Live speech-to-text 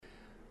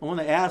I want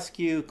to ask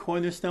you,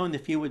 Cornerstone,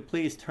 if you would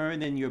please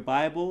turn in your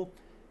Bible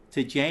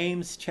to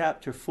James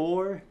chapter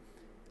 4,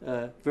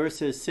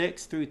 verses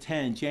 6 through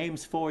 10.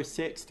 James 4,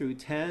 6 through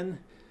 10.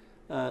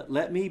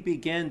 Let me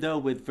begin, though,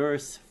 with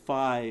verse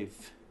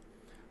 5.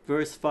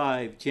 Verse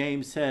 5,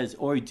 James says,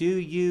 "Or do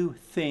you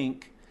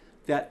think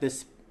that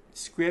the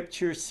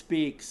Scripture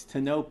speaks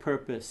to no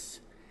purpose?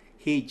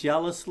 He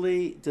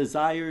jealously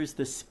desires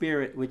the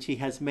Spirit which he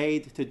has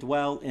made to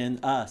dwell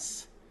in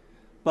us.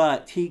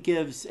 But he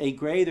gives a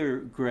greater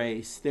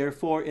grace.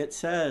 Therefore it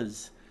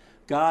says,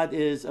 God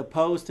is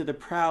opposed to the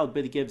proud,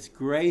 but he gives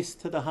grace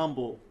to the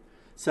humble.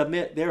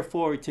 Submit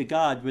therefore to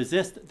God,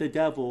 resist the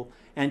devil,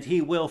 and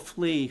he will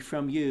flee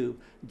from you.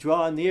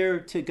 Draw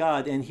near to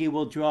God, and he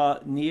will draw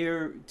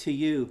near to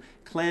you.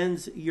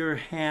 Cleanse your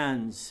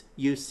hands,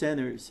 you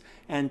sinners,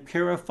 and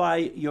purify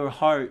your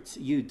hearts,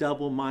 you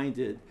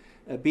double-minded.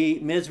 Be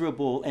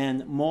miserable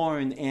and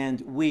mourn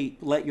and weep.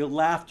 Let your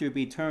laughter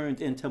be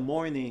turned into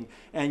mourning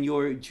and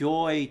your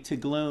joy to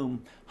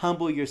gloom.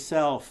 Humble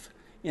yourself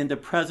in the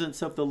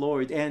presence of the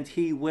Lord, and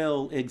he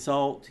will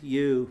exalt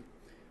you."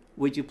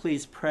 Would you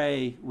please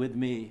pray with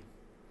me?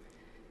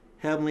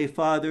 Heavenly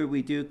Father,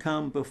 we do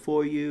come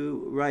before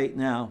you right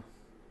now.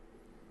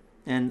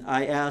 And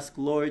I ask,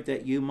 Lord,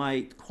 that you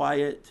might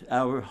quiet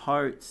our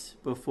hearts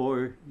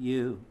before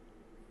you.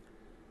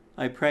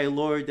 I pray,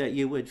 Lord, that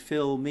you would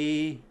fill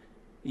me,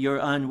 your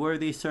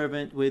unworthy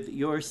servant, with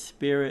your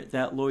Spirit,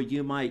 that, Lord,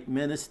 you might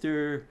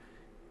minister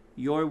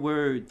your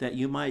word, that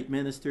you might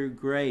minister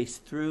grace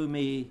through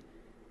me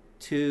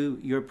to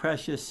your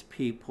precious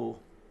people.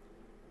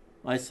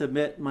 I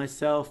submit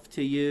myself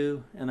to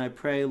you, and I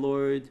pray,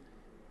 Lord,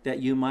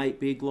 that you might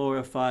be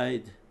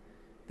glorified,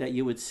 that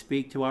you would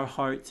speak to our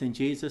hearts. In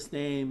Jesus'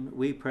 name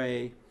we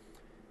pray.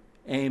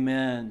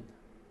 Amen.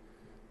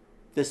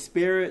 The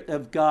Spirit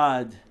of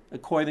God,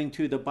 according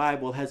to the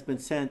Bible, has been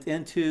sent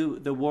into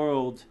the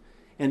world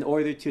in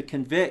order to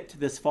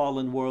convict this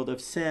fallen world of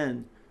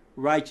sin,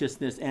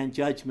 righteousness, and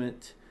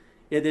judgment.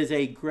 It is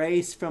a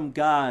grace from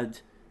God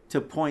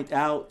to point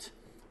out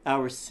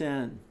our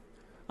sin.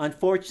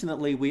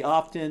 Unfortunately, we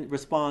often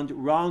respond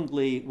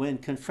wrongly when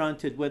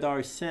confronted with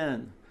our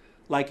sin.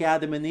 Like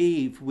Adam and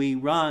Eve, we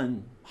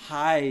run,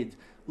 hide,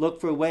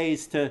 look for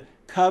ways to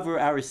cover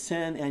our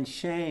sin and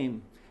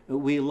shame.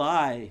 We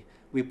lie.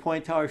 We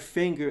point our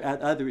finger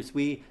at others.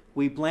 We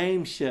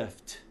blame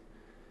shift.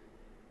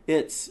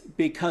 It's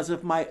because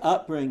of my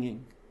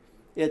upbringing.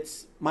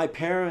 It's my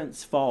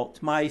parents' fault.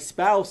 My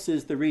spouse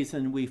is the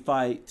reason we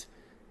fight.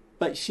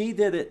 But she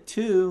did it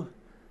too.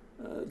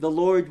 The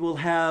Lord will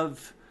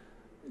have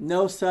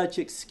no such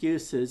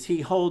excuses.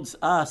 He holds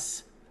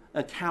us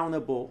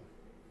accountable.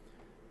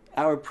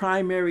 Our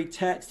primary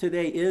text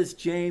today is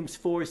James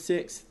 4,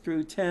 6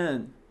 through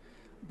 10.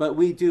 But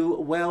we do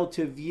well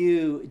to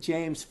view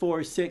James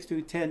 4, 6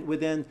 through 10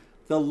 within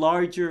the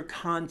larger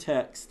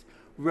context.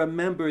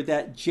 Remember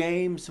that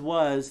James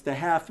was the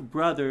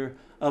half-brother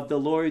of the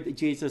Lord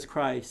Jesus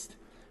Christ.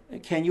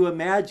 Can you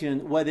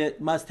imagine what it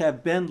must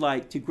have been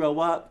like to grow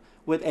up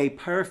with a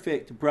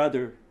perfect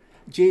brother?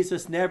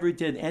 Jesus never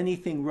did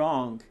anything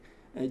wrong.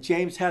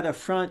 James had a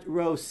front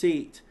row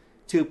seat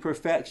to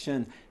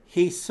perfection.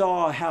 He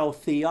saw how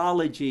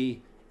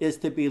theology is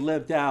to be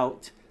lived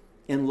out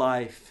in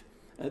life.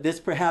 This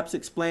perhaps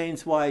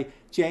explains why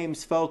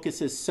James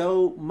focuses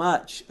so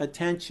much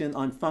attention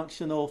on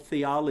functional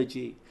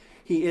theology.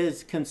 He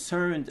is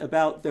concerned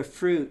about the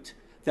fruit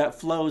that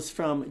flows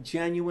from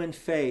genuine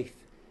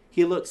faith.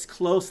 He looks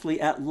closely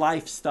at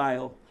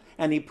lifestyle,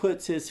 and he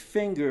puts his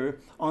finger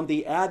on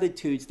the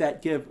attitudes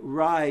that give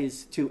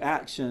rise to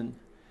action.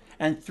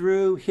 And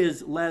through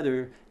his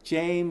letter,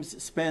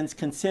 James spends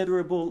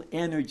considerable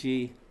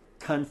energy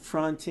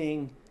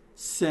confronting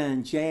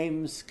sin.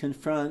 James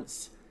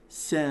confronts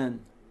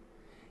sin.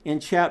 In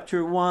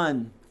chapter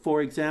 1,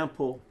 for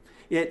example,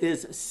 it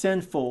is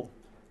sinful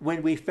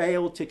when we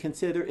fail to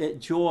consider it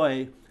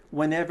joy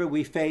whenever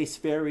we face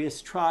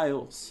various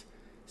trials.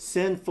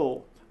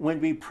 Sinful when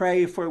we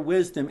pray for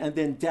wisdom and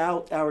then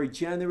doubt our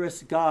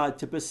generous God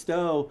to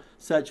bestow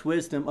such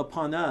wisdom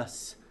upon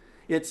us.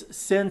 It's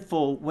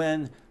sinful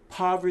when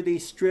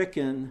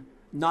poverty-stricken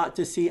not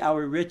to see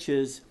our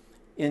riches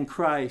in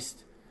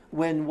Christ.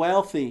 When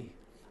wealthy,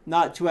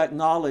 not to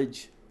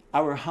acknowledge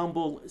our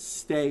humble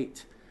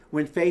state.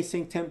 When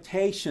facing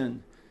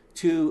temptation,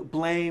 to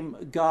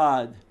blame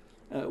God.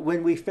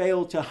 When we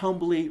fail to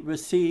humbly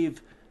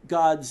receive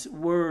God's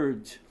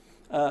word.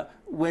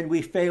 When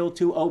we fail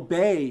to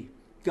obey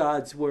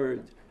God's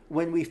word.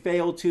 When we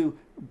fail to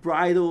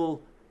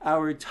bridle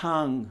our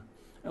tongue.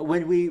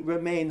 When we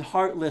remain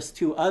heartless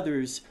to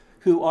others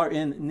who are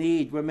in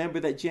need. Remember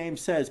that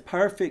James says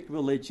perfect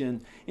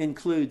religion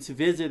includes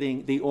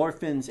visiting the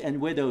orphans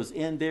and widows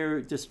in their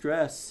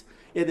distress.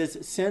 It is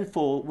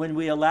sinful when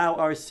we allow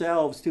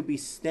ourselves to be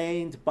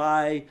stained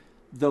by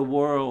the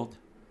world.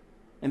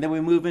 And then we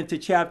move into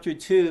chapter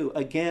 2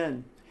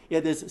 again.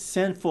 It is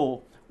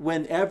sinful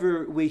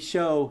whenever we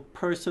show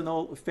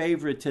personal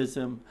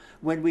favoritism,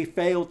 when we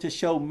fail to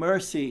show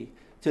mercy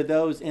to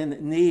those in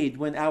need,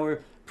 when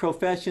our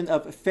profession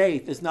of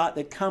faith is not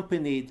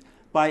accompanied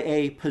by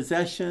a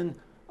possession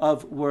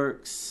of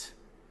works.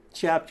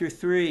 Chapter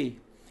 3,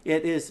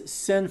 it is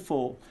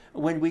sinful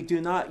when we do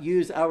not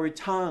use our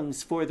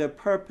tongues for the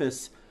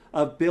purpose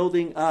of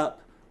building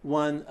up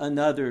one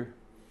another.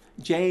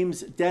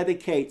 James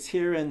dedicates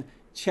here in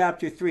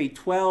chapter 3,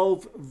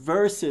 12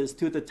 verses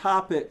to the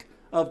topic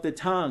of the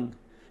tongue.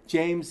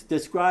 James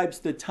describes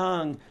the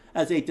tongue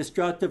as a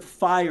destructive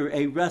fire,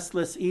 a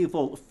restless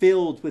evil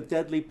filled with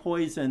deadly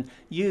poison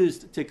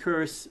used to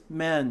curse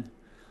men.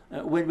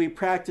 When we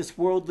practice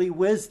worldly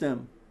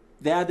wisdom,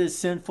 that is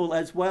sinful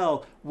as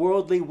well.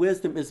 Worldly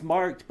wisdom is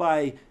marked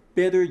by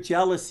bitter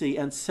jealousy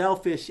and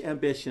selfish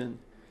ambition.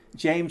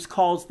 James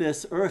calls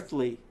this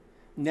earthly,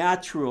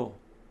 natural,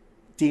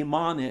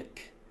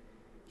 demonic.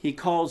 He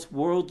calls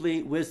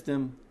worldly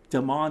wisdom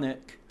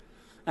demonic.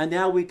 And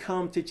now we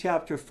come to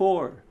chapter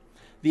 4,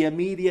 the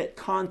immediate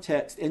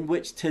context in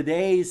which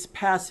today's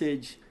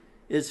passage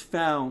is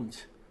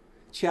found.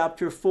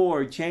 Chapter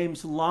 4,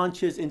 James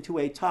launches into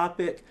a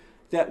topic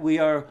that we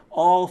are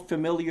all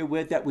familiar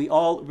with, that we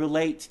all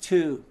relate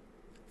to: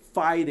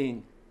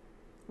 fighting.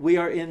 We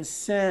are in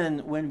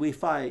sin when we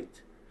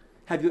fight.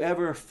 Have you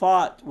ever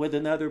fought with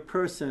another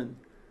person,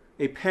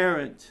 a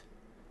parent,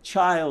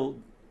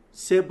 child,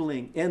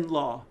 sibling,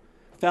 in-law,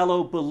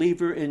 fellow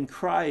believer in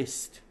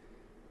Christ?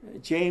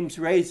 James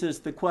raises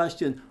the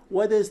question,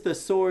 what is the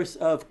source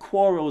of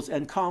quarrels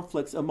and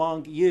conflicts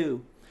among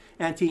you?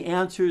 And he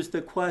answers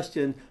the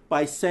question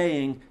by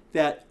saying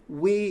that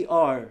we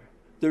are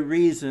the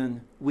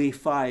reason we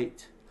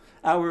fight.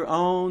 Our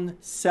own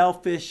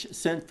selfish,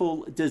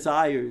 sinful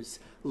desires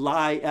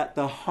lie at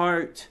the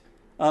heart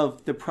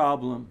of the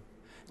problem.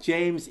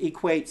 James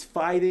equates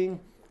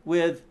fighting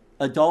with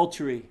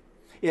adultery.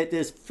 It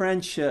is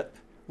friendship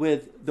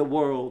with the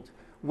world.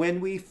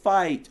 When we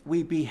fight,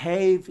 we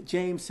behave,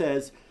 James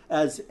says,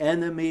 as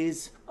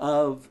enemies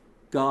of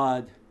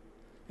God.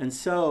 And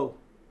so,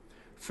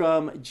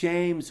 from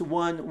James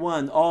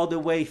 1:1 all the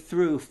way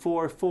through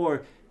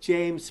 4:4,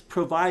 James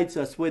provides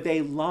us with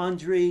a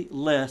laundry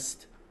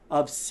list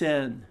of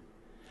sin.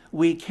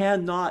 We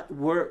cannot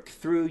work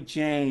through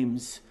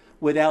James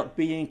without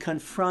being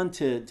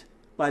confronted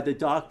by the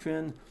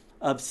doctrine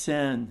of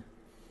sin.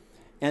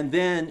 And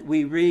then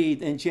we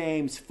read in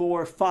James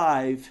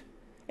 4:5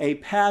 a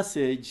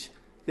passage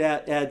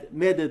that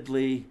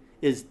admittedly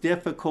is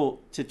difficult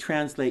to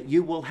translate.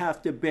 You will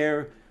have to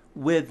bear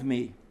with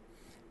me.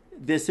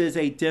 This is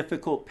a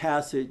difficult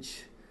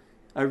passage.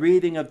 A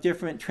reading of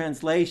different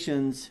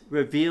translations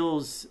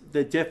reveals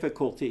the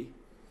difficulty.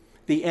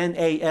 The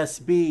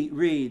NASB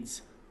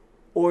reads,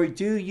 "Or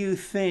do you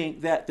think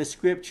that the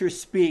scripture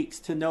speaks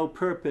to no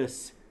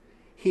purpose?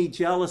 He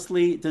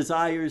jealously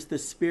desires the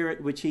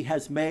Spirit which he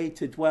has made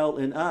to dwell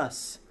in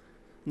us."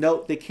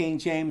 Note the King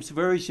James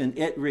Version.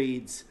 It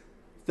reads,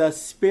 "The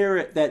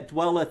Spirit that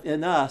dwelleth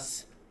in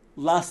us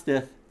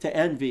lusteth to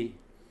envy."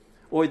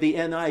 Or the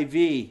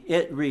NIV,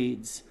 it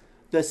reads,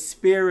 "The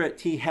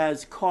Spirit he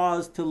has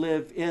caused to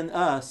live in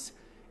us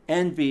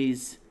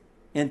envies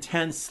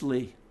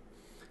intensely."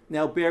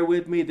 Now bear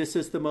with me, this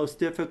is the most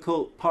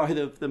difficult part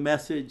of the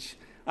message.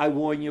 I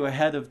warn you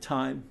ahead of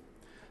time.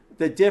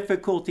 The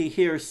difficulty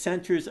here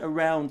centers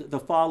around the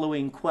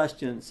following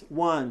questions.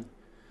 1,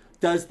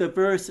 does the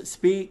verse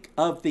speak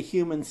of the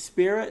human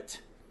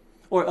spirit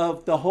or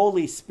of the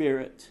Holy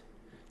Spirit?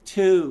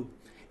 2,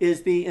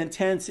 is the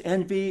intense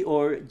envy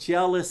or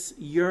jealous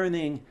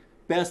yearning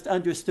best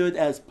understood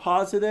as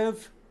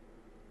positive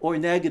or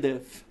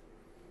negative?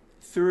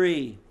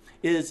 3,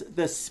 is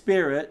the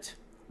Spirit,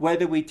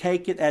 whether we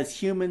take it as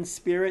human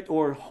spirit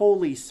or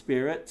Holy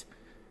Spirit,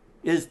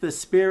 is the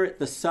Spirit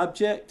the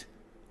subject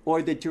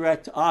or the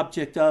direct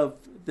object of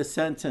the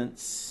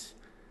sentence?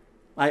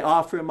 I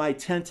offer my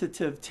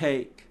tentative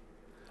take.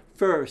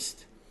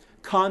 First,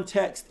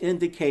 context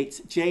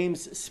indicates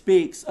James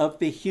speaks of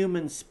the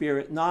human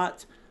spirit,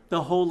 not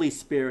the Holy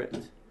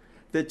Spirit.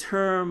 The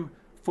term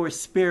for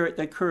spirit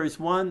occurs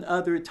one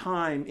other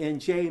time in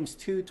James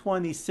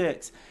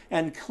 2:26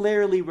 and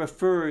clearly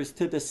refers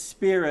to the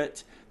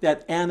spirit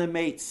that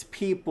animates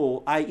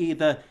people, i.e.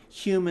 the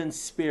human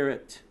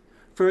spirit.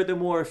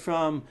 Furthermore,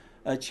 from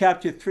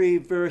chapter 3,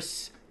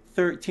 verse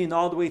 13,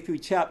 all the way through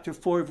chapter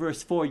 4,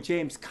 verse 4,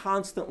 James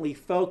constantly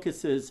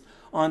focuses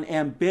on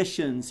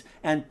ambitions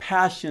and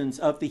passions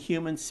of the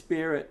human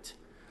spirit.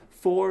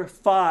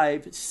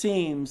 4:5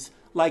 seems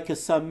like a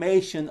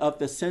summation of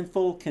the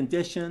sinful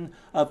condition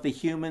of the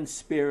human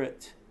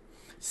spirit.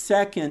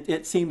 Second,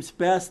 it seems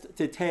best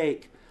to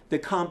take the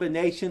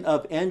combination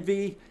of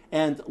envy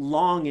and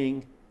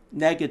longing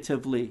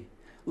negatively.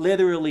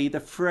 Literally, the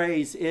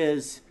phrase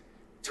is,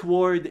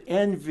 toward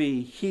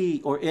envy he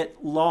or it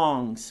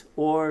longs,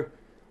 or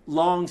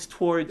longs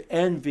toward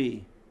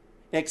envy.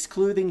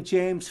 Excluding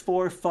James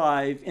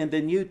 4:5, in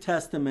the New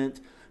Testament,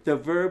 the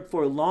verb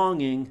for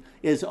longing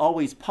is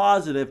always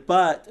positive,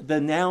 but the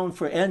noun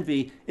for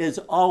envy is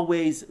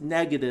always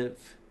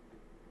negative.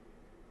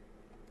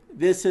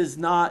 This is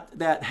not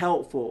that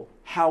helpful.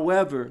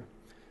 However,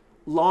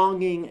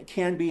 longing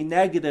can be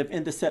negative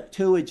in the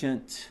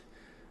Septuagint.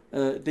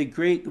 the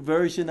Greek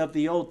version of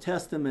the Old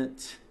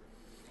Testament,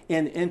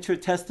 in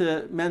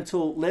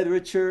intertestamental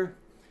literature,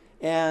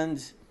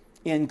 and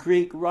in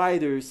Greek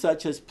writers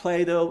such as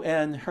Plato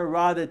and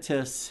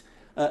Herodotus.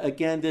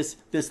 Again,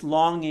 this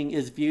longing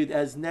is viewed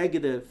as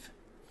negative.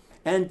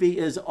 Envy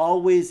is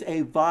always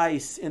a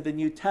vice in the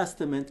New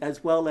Testament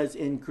as well as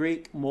in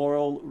Greek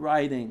moral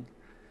writing.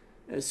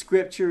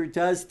 Scripture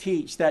does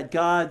teach that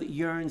God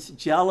yearns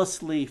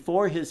jealously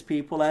for his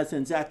people, as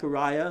in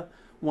Zechariah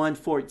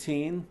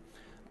 1:14.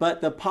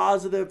 But the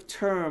positive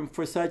term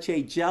for such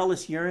a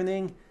jealous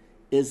yearning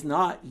is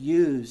not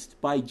used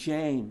by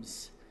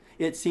James.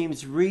 It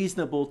seems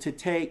reasonable to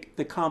take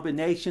the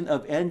combination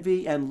of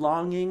envy and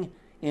longing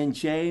in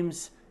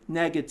James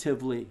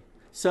negatively.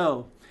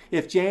 So,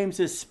 if James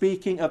is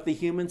speaking of the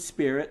human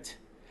spirit,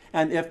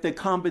 and if the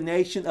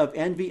combination of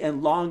envy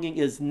and longing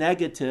is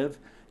negative,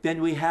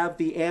 then we have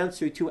the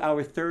answer to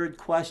our third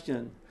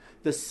question.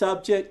 The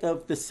subject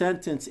of the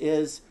sentence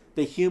is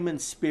the human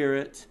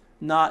spirit,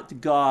 not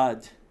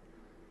God.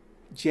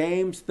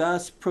 James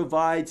thus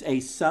provides a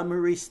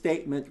summary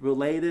statement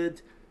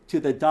related to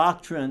the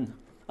doctrine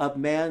of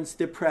man's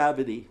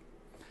depravity.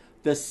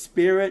 The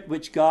spirit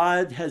which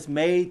God has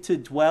made to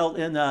dwell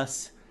in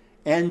us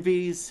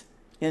envies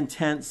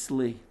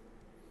intensely.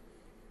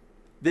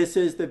 This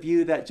is the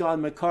view that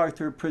John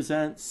MacArthur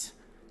presents,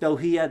 though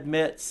he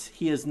admits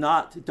he is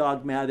not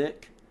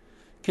dogmatic.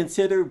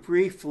 Consider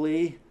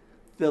briefly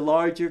the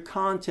larger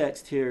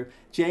context here.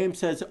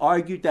 James has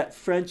argued that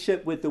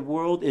friendship with the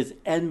world is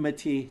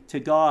enmity to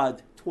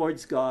God,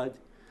 towards God.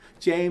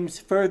 James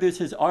furthers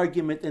his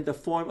argument in the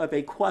form of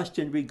a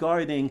question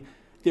regarding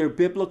their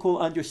biblical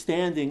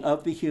understanding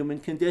of the human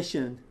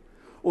condition.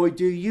 Or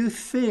do you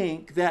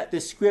think that the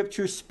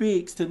Scripture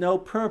speaks to no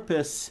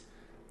purpose,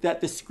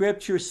 that the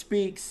Scripture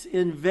speaks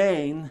in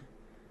vain?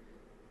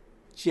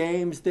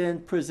 James then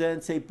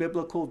presents a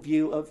biblical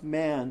view of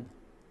man.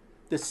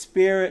 The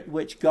spirit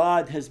which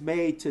God has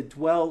made to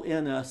dwell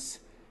in us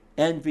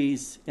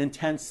envies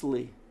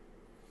intensely.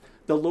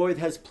 The Lord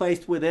has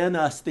placed within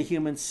us the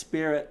human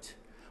spirit,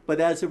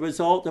 but as a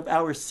result of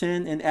our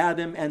sin in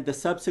Adam and the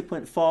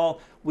subsequent fall,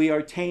 we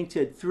are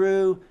tainted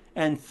through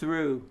and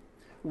through.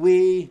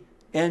 We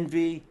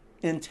envy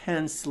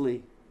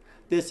intensely.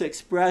 This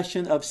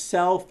expression of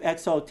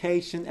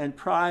self-exaltation and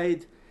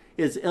pride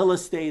is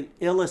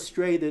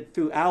illustrated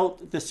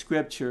throughout the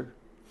Scripture.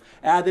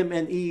 Adam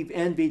and Eve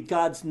envied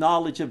God's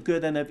knowledge of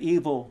good and of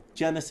evil,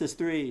 Genesis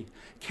 3.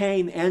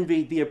 Cain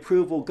envied the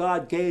approval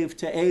God gave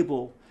to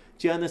Abel,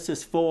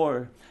 Genesis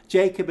 4.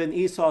 Jacob and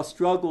Esau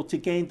struggled to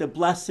gain the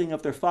blessing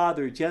of their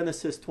father,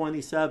 Genesis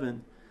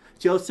 27.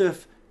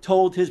 Joseph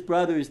told his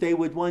brothers they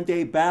would one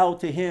day bow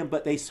to him,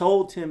 but they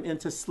sold him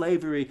into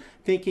slavery,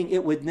 thinking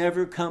it would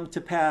never come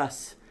to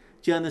pass,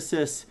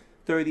 Genesis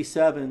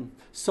 37.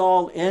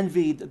 Saul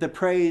envied the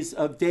praise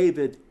of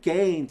David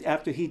gained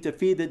after he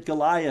defeated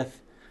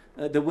Goliath.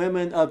 The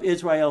women of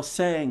Israel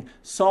sang,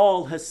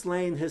 Saul has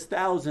slain his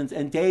thousands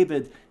and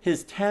David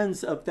his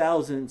tens of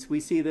thousands. We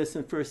see this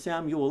in 1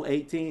 Samuel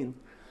 18.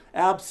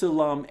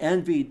 Absalom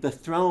envied the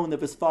throne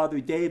of his father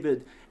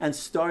David and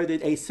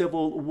started a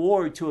civil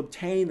war to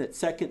obtain it,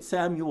 2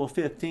 Samuel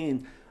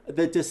 15.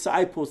 The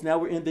disciples, now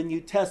we're in the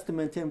New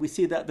Testament, and we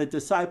see that the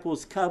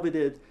disciples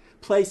coveted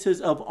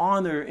places of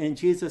honor in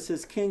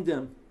Jesus'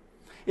 kingdom.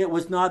 It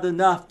was not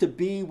enough to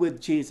be with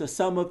Jesus.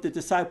 Some of the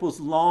disciples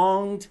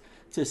longed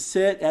to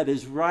sit at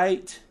his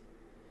right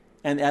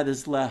and at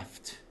his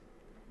left.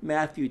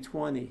 Matthew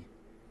 20.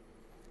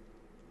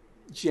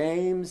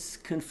 James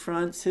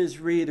confronts his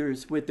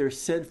readers with their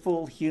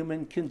sinful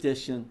human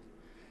condition.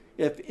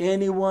 If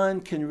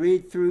anyone can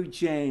read through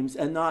James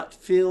and not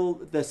feel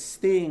the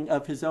sting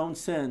of his own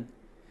sin,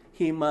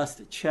 he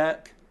must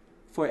check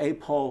for a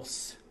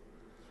pulse.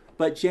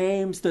 But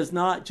James does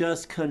not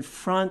just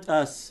confront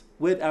us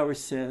with our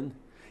sin.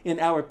 In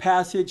our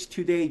passage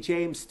today,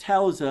 James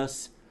tells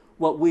us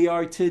what we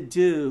are to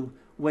do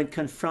when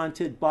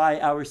confronted by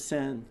our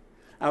sin.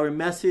 Our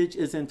message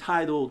is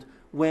entitled,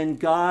 When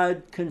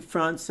God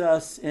Confronts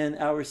Us in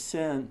Our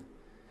Sin.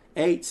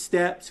 8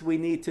 steps we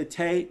need to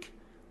take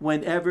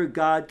whenever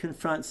God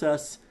confronts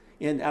us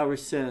in our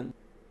sin.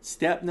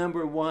 Step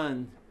number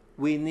 1,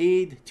 we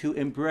need to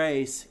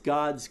embrace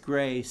God's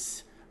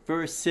grace.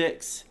 Verse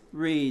 6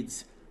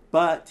 reads,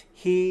 but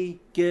he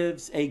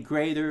gives a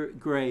greater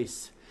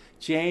grace.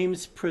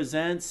 James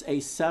presents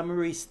a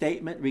summary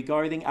statement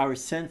regarding our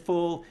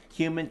sinful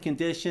human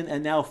condition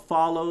and now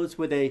follows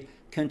with a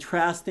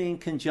contrasting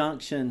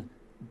conjunction,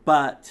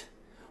 but.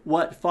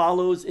 What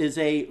follows is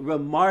a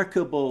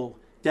remarkable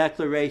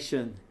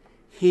declaration.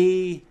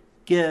 He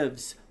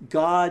gives,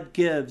 God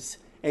gives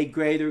a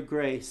greater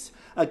grace.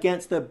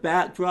 Against the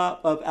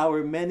backdrop of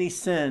our many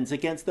sins,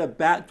 against the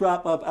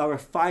backdrop of our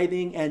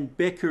fighting and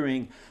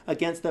bickering,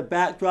 against the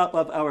backdrop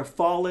of our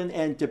fallen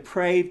and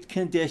depraved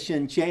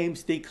condition,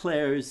 James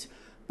declares,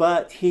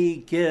 but he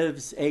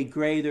gives a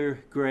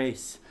greater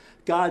grace.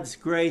 God's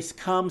grace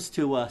comes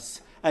to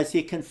us as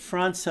he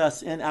confronts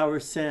us in our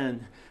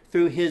sin.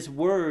 Through his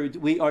word,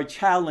 we are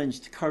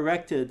challenged,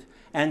 corrected,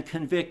 and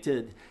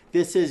convicted.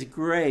 This is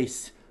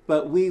grace,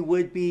 but we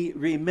would be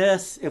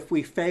remiss if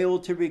we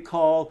failed to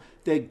recall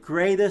the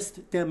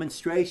greatest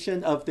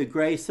demonstration of the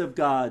grace of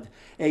God,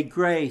 a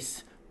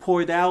grace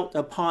poured out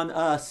upon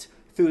us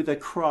through the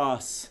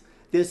cross.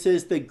 This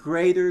is the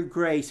greater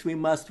grace we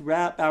must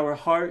wrap our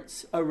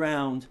hearts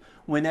around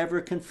whenever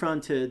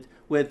confronted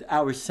with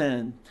our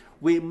sin.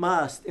 We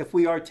must, if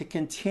we are to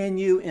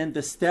continue in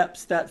the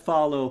steps that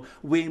follow,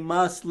 we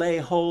must lay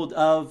hold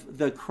of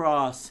the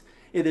cross.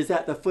 It is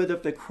at the foot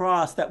of the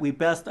cross that we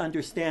best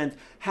understand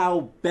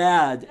how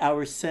bad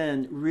our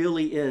sin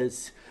really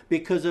is.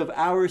 Because of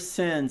our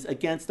sins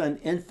against an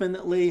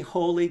infinitely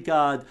holy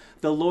God,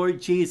 the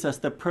Lord Jesus,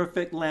 the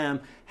perfect Lamb,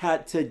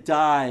 had to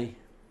die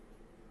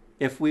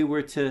if we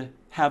were to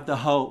have the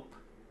hope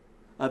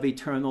of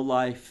eternal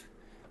life.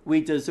 We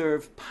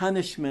deserve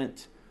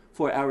punishment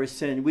for our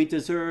sin. We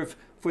deserve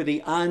for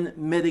the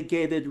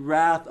unmitigated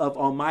wrath of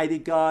Almighty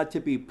God to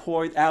be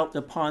poured out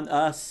upon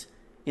us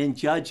in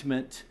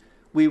judgment.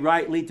 We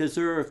rightly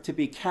deserve to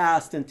be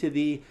cast into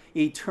the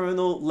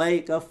eternal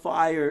lake of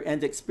fire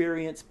and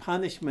experience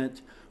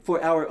punishment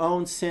for our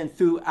own sin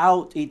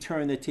throughout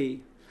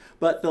eternity.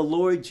 But the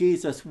Lord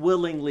Jesus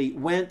willingly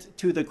went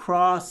to the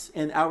cross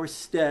in our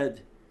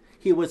stead.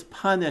 He was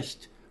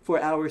punished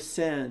for our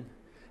sin.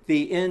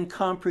 The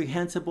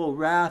incomprehensible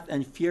wrath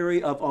and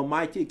fury of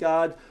Almighty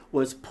God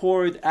was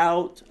poured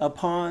out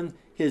upon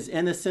his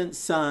innocent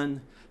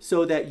Son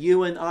so that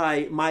you and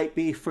I might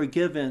be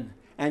forgiven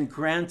and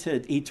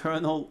granted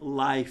eternal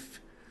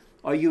life.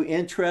 Are you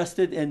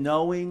interested in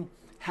knowing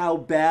how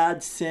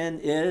bad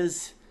sin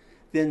is?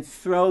 Then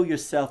throw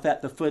yourself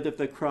at the foot of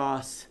the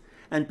cross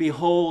and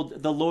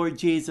behold the Lord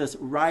Jesus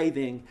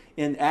writhing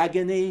in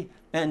agony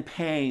and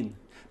pain.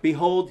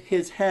 Behold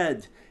his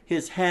head,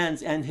 his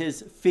hands, and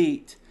his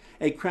feet,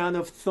 a crown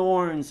of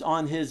thorns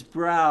on his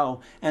brow,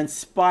 and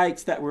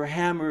spikes that were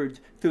hammered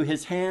through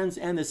his hands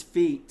and his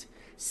feet.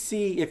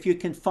 See if you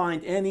can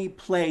find any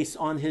place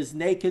on his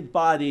naked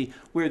body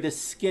where the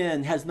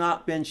skin has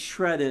not been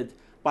shredded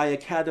by a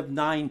cat of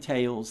nine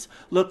tails.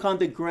 Look on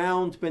the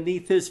ground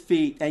beneath his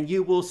feet, and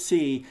you will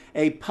see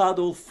a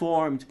puddle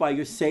formed by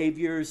your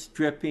Savior's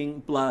dripping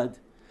blood.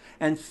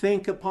 And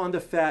think upon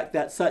the fact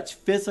that such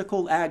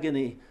physical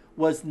agony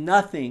was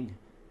nothing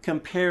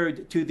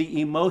compared to the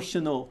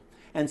emotional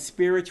and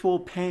spiritual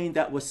pain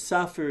that was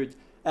suffered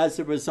as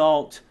a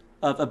result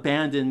of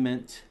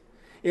abandonment.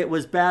 It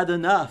was bad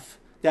enough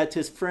that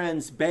his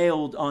friends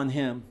bailed on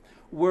him.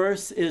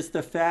 Worse is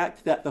the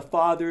fact that the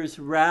Father's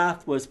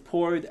wrath was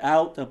poured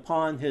out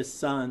upon his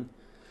Son.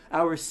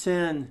 Our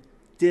sin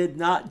did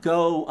not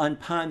go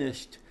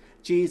unpunished.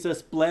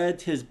 Jesus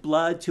bled his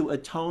blood to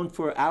atone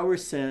for our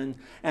sin,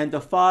 and the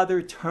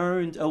Father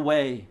turned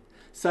away.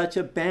 Such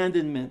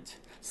abandonment,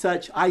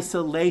 such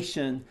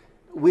isolation,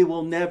 we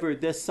will never,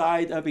 this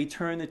side of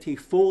eternity,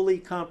 fully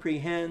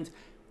comprehend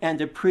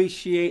and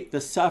appreciate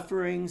the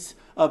sufferings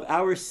of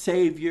our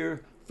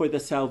Savior for the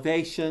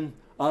salvation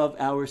of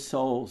our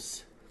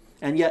souls.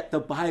 And yet the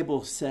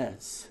Bible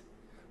says,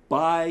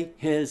 by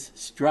his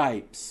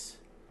stripes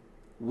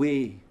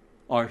we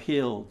are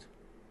healed.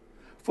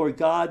 For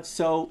God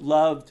so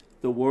loved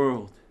the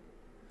world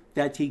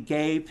that he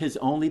gave his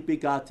only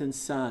begotten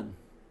Son.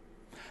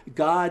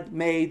 God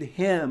made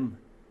him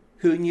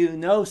who knew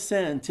no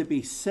sin to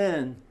be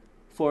sin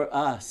for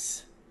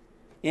us.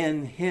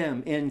 In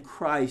him, in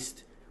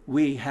Christ,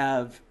 we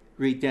have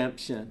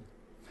redemption.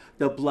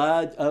 The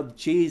blood of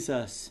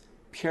Jesus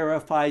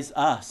purifies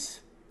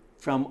us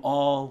from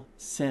all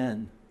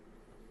sin.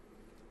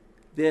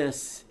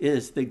 This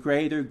is the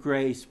greater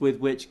grace with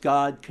which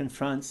God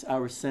confronts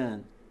our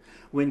sin.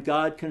 When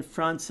God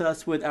confronts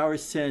us with our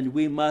sin,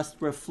 we must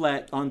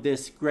reflect on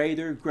this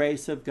greater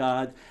grace of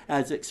God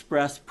as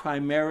expressed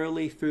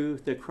primarily through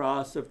the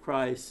cross of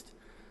Christ.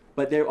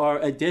 But there are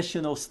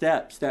additional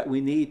steps that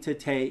we need to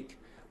take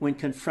when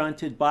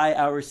confronted by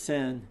our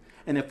sin,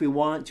 and if we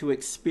want to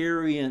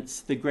experience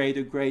the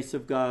greater grace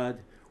of God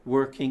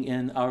working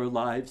in our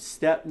lives.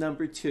 Step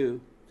number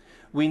 2,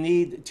 we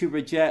need to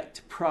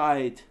reject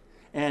pride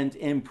and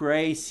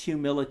embrace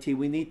humility.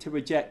 We need to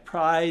reject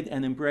pride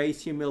and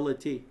embrace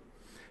humility.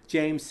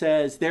 James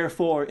says,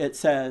 therefore, it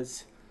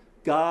says,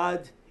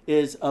 God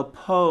is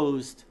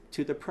opposed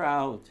to the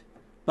proud,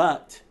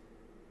 but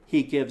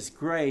he gives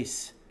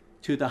grace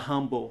to the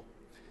humble.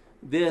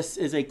 This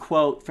is a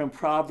quote from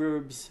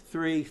Proverbs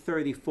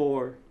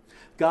 3:34.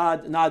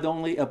 God not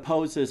only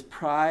opposes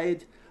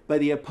pride,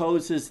 but he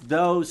opposes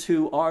those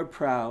who are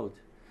proud.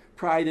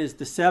 Pride is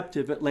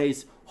deceptive. It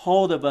lays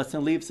hold of us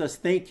and leaves us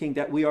thinking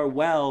that we are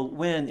well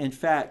when, in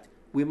fact,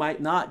 we might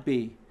not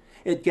be.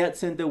 It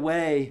gets in the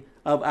way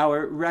of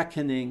our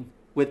reckoning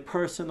with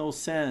personal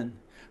sin.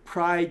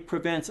 Pride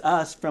prevents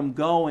us from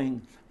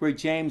going where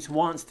James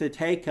wants to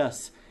take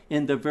us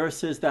in the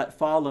verses that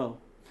follow.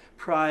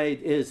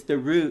 Pride is the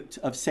root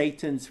of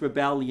Satan's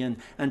rebellion,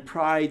 and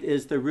pride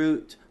is the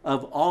root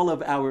of all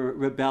of our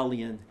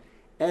rebellion.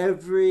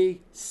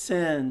 Every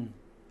sin,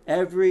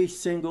 every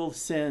single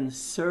sin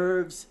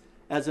serves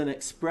as an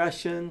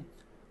expression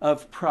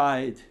of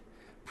pride.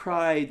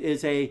 Pride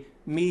is a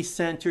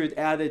me-centered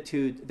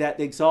attitude that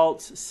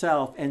exalts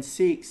self and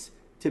seeks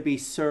to be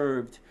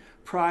served.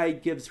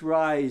 Pride gives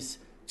rise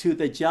to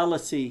the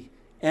jealousy,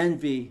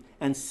 envy,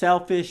 and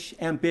selfish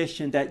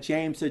ambition that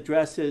James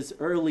addresses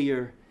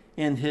earlier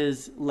in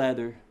his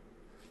letter.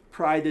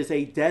 Pride is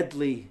a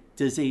deadly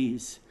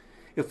disease.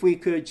 If we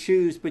could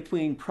choose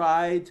between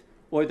pride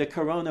or the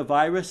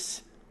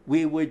coronavirus,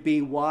 we would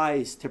be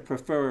wise to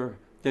prefer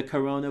the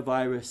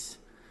coronavirus.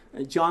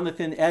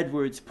 Jonathan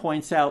Edwards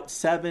points out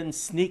 7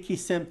 sneaky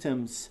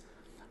symptoms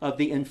of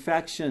the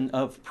infection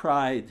of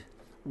pride.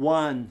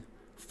 1,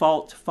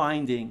 fault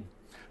finding.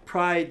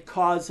 Pride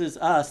causes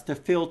us to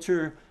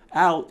filter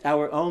out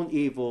our own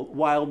evil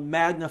while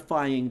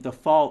magnifying the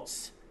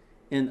faults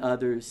in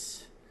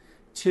others.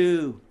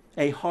 2,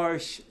 a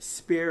harsh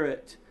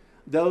spirit.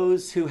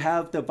 Those who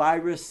have the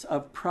virus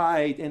of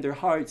pride in their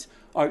hearts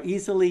are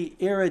easily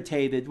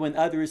irritated when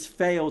others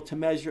fail to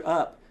measure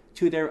up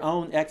to their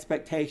own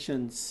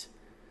expectations.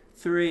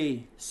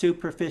 3,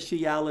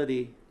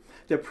 superficiality.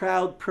 The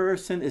proud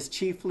person is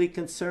chiefly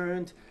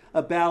concerned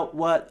about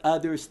what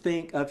others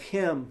think of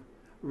him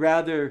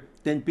rather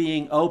than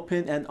being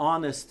open and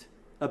honest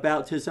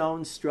about his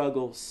own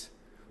struggles.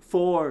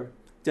 4,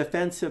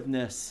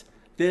 defensiveness.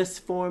 This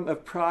form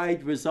of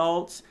pride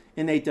results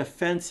in a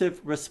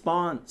defensive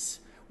response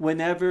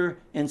whenever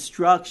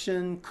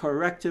instruction,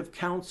 corrective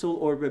counsel,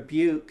 or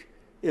rebuke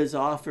is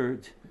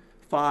offered.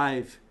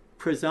 5,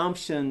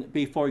 presumption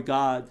before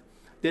God.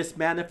 This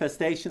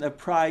manifestation of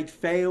pride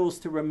fails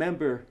to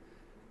remember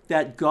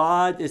that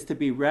God is to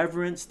be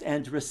reverenced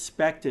and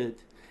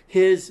respected.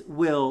 His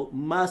will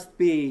must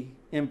be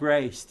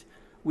embraced.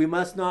 We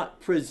must not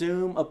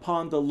presume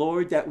upon the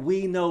Lord that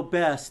we know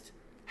best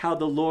how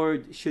the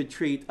Lord should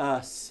treat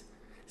us.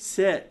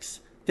 6,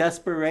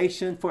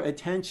 desperation for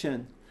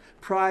attention.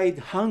 Pride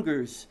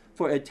hungers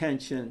for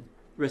attention,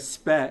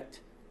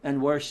 respect,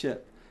 and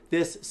worship.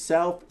 This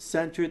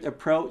self-centered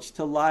approach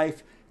to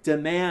life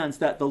demands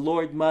that the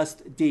Lord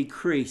must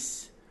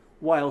decrease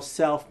while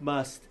self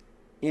must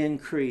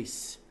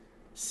increase.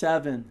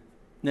 7,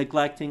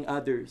 neglecting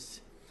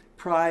others.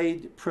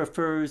 Pride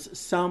prefers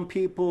some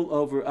people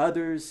over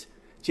others.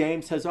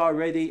 James has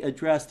already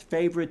addressed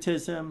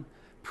favoritism.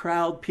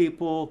 Proud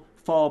people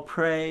fall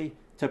prey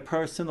to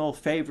personal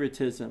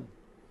favoritism.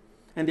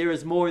 And there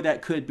is more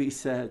that could be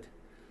said.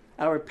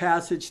 Our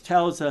passage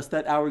tells us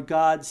that our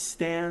God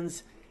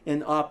stands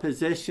in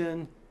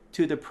opposition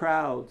to the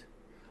proud.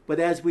 But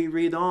as we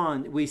read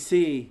on, we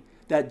see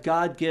that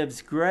God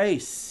gives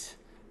grace.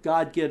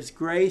 God gives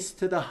grace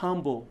to the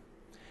humble.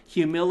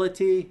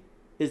 Humility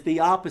is the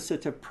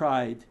opposite of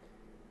pride.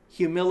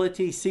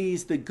 Humility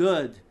sees the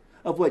good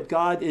of what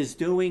God is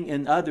doing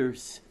in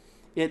others.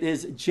 It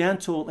is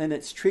gentle in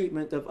its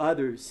treatment of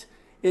others.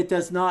 It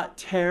does not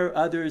tear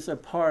others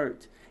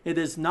apart. It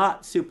is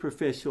not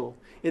superficial.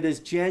 It is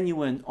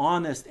genuine,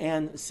 honest,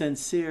 and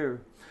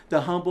sincere.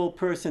 The humble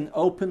person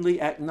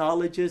openly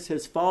acknowledges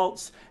his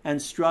faults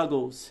and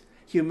struggles.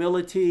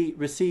 Humility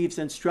receives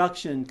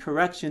instruction,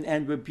 correction,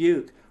 and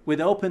rebuke with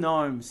open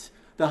arms.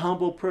 The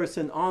humble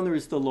person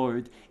honors the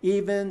Lord,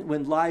 even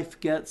when life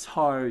gets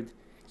hard.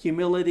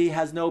 Humility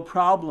has no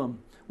problem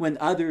when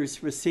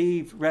others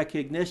receive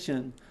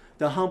recognition.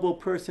 The humble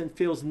person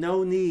feels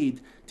no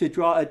need to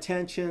draw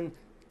attention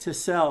to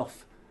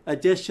self.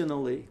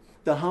 Additionally,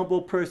 the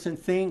humble person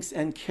thinks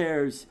and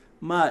cares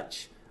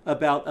much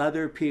about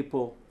other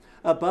people.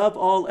 Above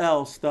all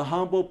else, the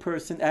humble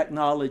person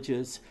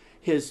acknowledges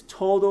his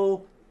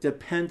total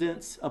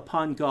dependence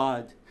upon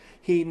God.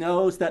 He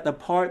knows that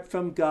apart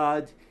from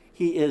God,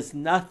 he is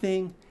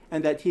nothing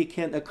and that he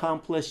can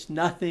accomplish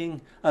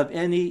nothing of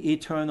any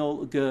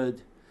eternal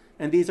good.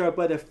 And these are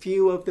but a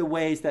few of the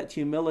ways that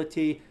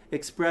humility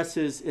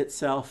expresses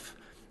itself.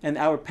 And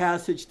our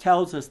passage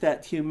tells us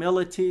that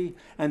humility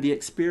and the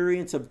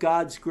experience of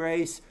God's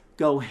grace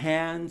go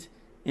hand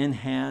in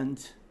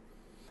hand.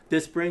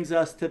 This brings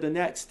us to the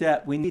next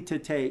step we need to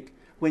take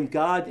when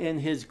God in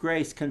his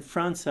grace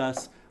confronts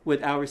us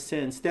with our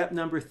sin. Step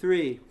number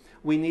 3,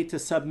 we need to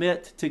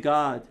submit to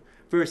God.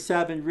 Verse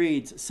 7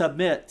 reads,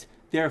 "Submit,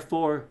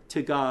 therefore,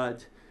 to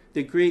God."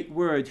 The Greek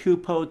word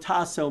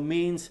hupotasso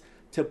means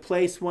to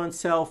place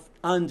oneself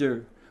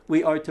under.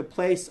 We are to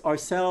place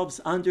ourselves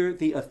under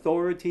the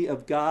authority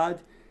of God.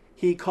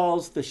 He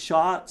calls the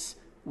shots.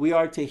 We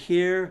are to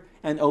hear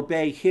and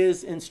obey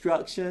his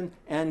instruction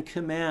and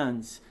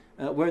commands.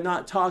 We're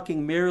not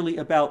talking merely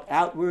about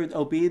outward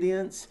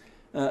obedience.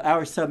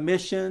 Our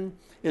submission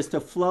is to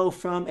flow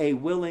from a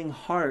willing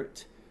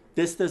heart.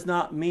 This does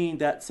not mean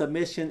that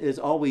submission is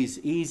always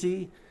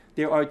easy.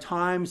 There are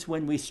times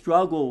when we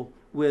struggle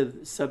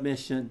with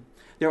submission.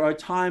 There are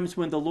times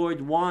when the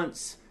Lord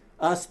wants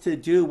us to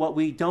do what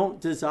we don't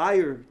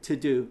desire to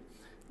do.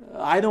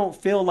 I don't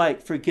feel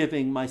like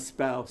forgiving my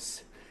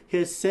spouse.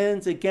 His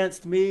sins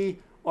against me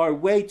are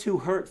way too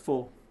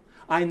hurtful.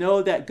 I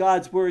know that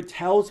God's word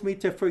tells me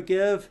to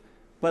forgive,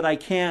 but I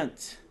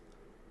can't.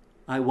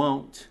 I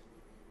won't.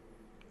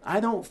 I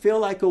don't feel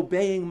like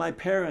obeying my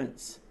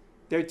parents.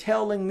 They're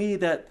telling me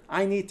that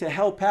I need to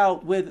help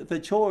out with the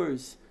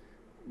chores.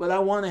 but I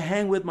want to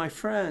hang with my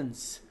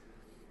friends.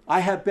 I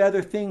have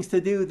better things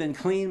to do than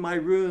clean my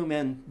room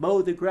and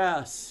mow the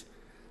grass.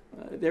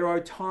 There are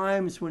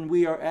times when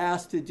we are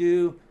asked to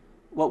do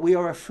what we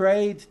are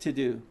afraid to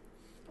do.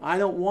 I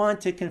don't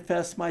want to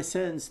confess my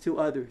sins to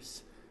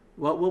others.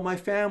 What will my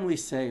family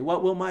say?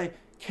 What will my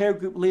care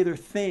group leader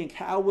think?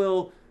 How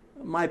will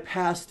my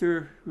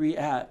pastor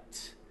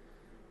react?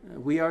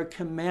 We are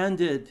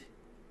commanded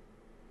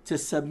to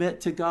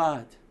submit to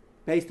God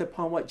based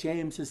upon what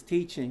James is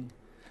teaching.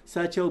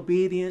 Such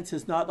obedience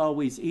is not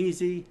always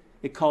easy.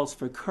 It calls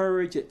for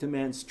courage. It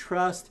demands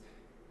trust.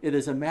 It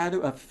is a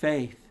matter of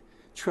faith.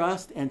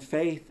 Trust and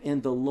faith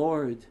in the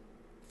Lord,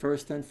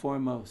 first and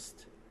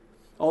foremost.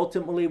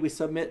 Ultimately, we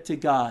submit to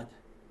God,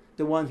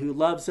 the one who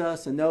loves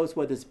us and knows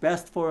what is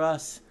best for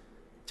us,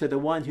 to the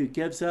one who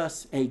gives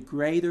us a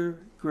greater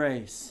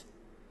grace.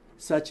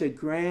 Such a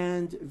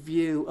grand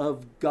view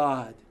of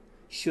God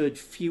should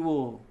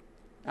fuel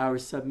our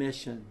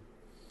submission.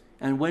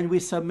 And when we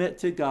submit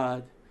to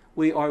God,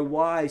 we are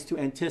wise to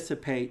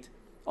anticipate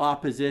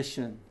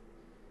opposition.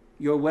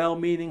 Your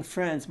well-meaning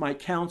friends might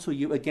counsel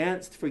you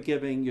against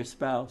forgiving your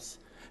spouse.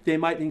 They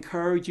might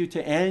encourage you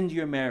to end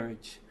your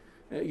marriage.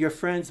 Your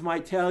friends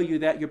might tell you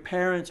that your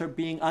parents are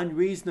being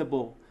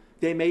unreasonable.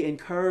 They may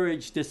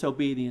encourage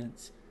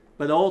disobedience.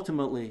 But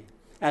ultimately,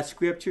 as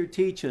Scripture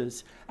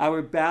teaches,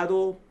 our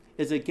battle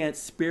is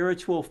against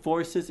spiritual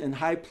forces in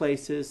high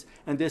places,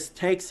 and this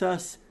takes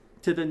us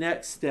to the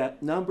next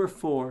step. Number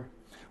 4,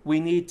 we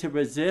need to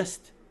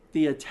resist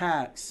the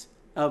attacks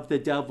of the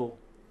devil.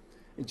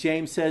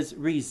 James says,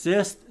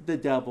 resist the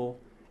devil,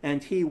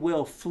 and he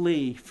will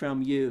flee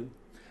from you.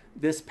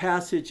 This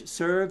passage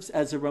serves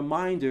as a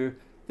reminder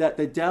that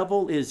the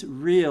devil is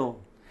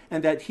real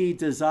and that he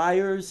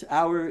desires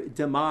our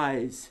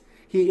demise.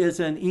 He is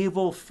an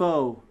evil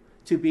foe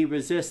to be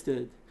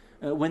resisted.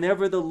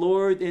 Whenever the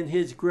Lord in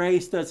his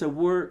grace does a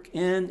work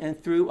in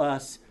and through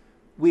us,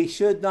 we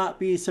should not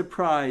be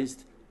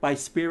surprised by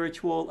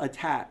spiritual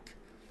attack.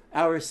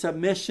 Our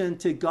submission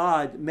to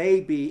God may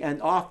be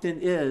and often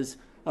is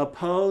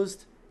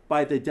opposed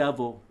by the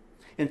devil.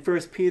 In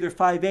 1 Peter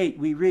 5:8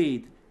 we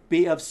read,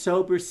 "Be of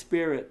sober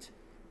spirit,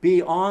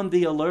 be on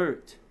the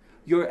alert.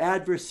 Your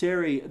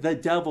adversary, the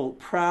devil,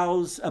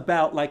 prowls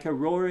about like a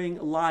roaring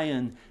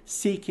lion,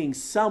 seeking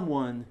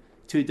someone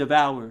to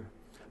devour.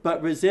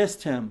 But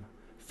resist him,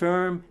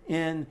 firm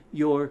in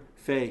your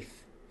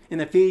faith."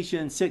 In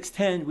Ephesians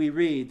 6:10 we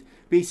read,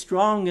 "Be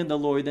strong in the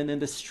Lord and in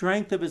the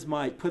strength of his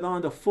might. Put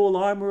on the full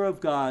armor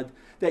of God,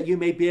 that you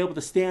may be able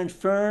to stand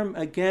firm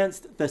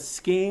against the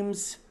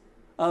schemes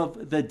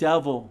of the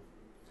devil."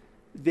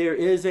 There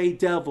is a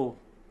devil,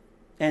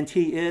 and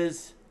he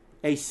is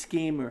a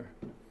schemer.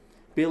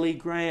 Billy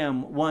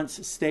Graham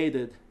once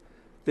stated,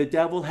 "The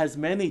devil has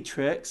many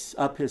tricks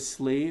up his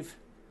sleeve,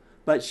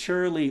 but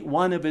surely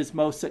one of his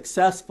most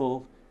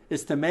successful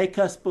is to make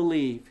us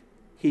believe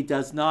he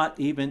does not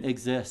even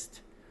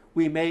exist."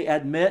 We may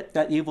admit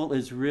that evil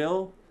is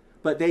real,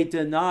 but they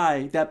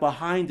deny that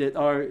behind it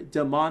are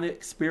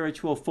demonic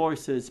spiritual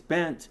forces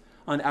bent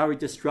on our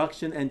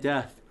destruction and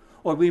death.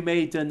 Or we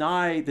may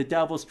deny the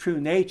devil's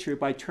true nature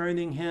by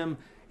turning him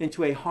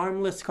into a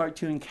harmless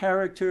cartoon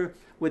character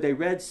with a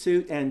red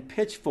suit and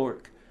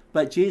pitchfork.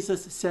 But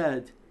Jesus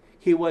said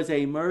he was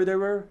a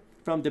murderer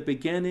from the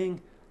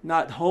beginning,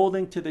 not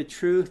holding to the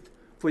truth,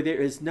 for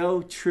there is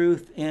no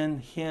truth in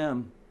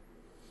him.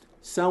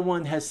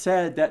 Someone has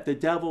said that the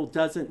devil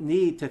doesn't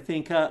need to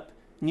think up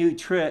new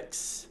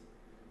tricks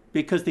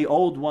because the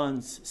old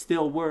ones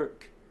still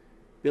work.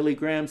 Billy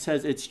Graham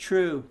says it's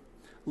true.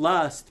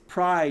 Lust,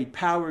 pride,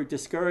 power,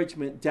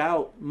 discouragement,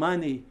 doubt,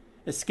 money,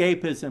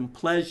 escapism,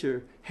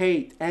 pleasure,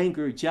 hate,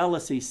 anger,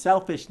 jealousy,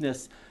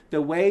 selfishness.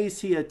 The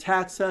ways he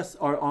attacks us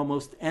are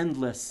almost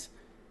endless.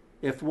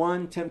 If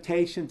one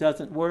temptation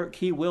doesn't work,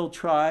 he will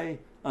try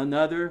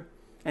another,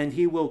 and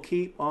he will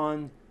keep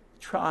on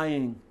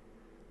trying.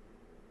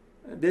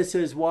 This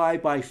is why,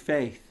 by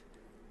faith,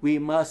 we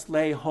must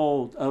lay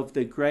hold of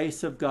the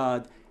grace of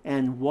God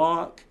and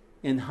walk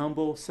in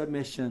humble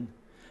submission.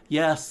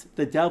 Yes,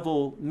 the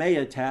devil may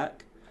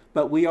attack,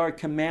 but we are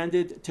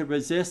commanded to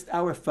resist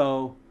our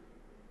foe.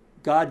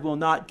 God will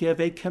not give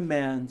a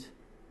command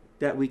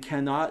that we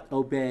cannot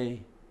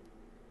obey.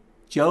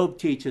 Job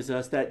teaches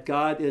us that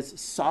God is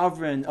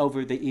sovereign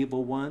over the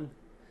evil one.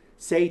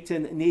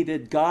 Satan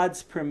needed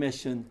God's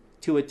permission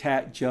to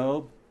attack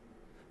Job.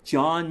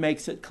 John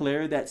makes it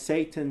clear that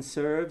Satan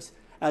serves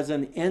as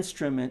an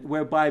instrument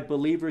whereby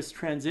believers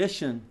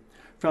transition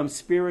from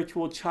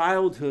spiritual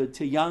childhood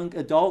to young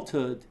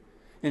adulthood.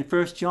 In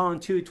 1 John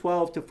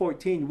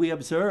 2:12-14, we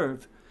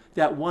observe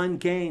that one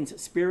gains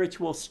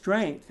spiritual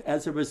strength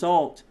as a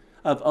result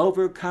of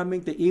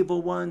overcoming the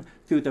evil one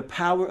through the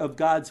power of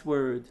God's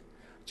word.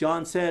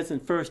 John says in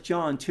 1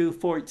 John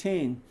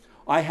 2:14,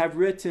 "I have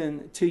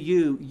written to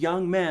you,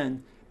 young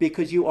men,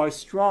 because you are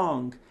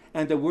strong,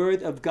 and the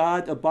word of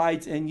God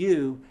abides in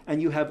you,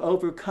 and you have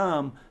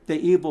overcome the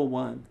evil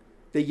one."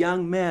 The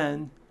young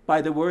men,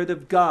 by the word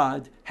of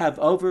God, have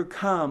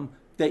overcome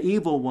the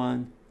evil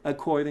one,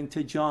 according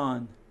to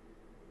John.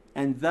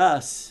 And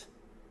thus,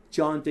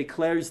 John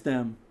declares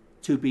them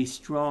to be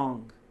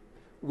strong.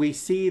 We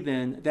see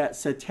then that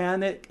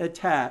satanic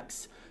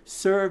attacks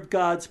serve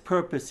God's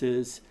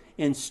purposes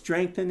in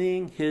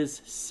strengthening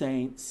his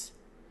saints.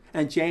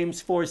 And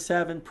James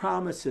 4:7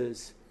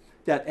 promises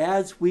that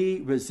as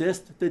we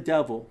resist the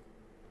devil,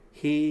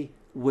 he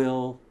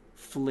will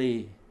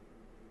flee.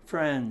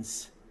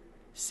 Friends,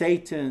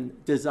 Satan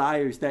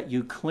desires that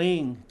you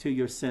cling to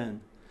your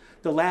sin.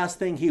 The last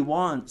thing he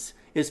wants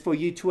is for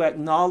you to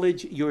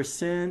acknowledge your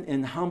sin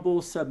in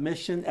humble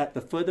submission at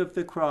the foot of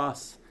the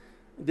cross.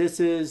 This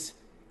is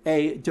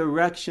a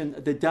direction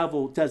the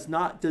devil does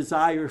not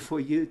desire for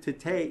you to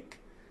take.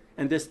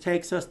 And this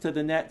takes us to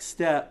the next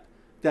step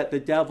that the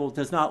devil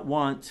does not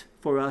want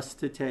for us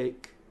to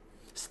take.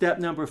 Step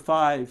number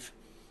 5,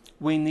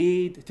 we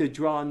need to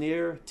draw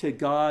near to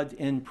God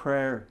in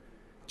prayer.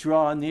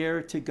 Draw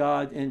near to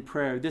God in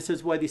prayer. This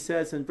is what he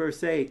says in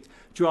verse 8.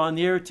 Draw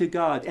near to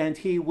God, and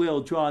he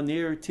will draw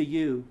near to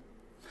you.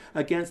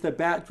 Against the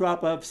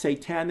backdrop of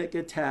satanic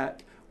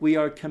attack, we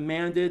are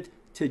commanded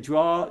to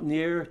draw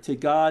near to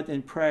God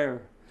in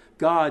prayer.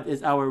 God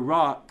is our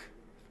rock,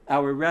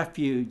 our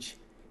refuge.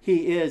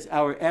 He is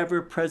our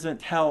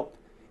ever-present help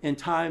in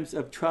times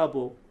of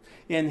trouble.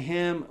 In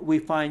him we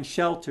find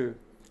shelter,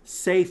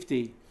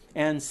 safety,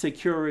 and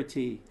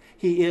security.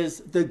 He is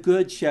the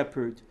good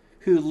shepherd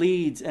who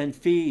leads and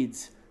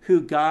feeds,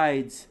 who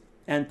guides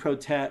and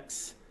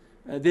protects.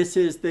 This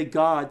is the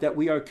God that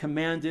we are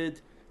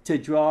commanded to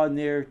draw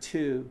near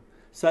to.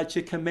 Such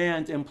a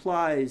command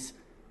implies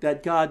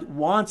that God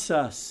wants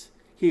us.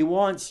 He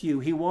wants you.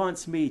 He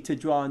wants me to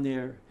draw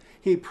near.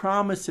 He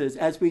promises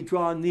as we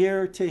draw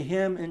near to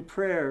him in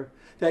prayer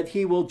that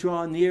he will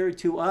draw near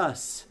to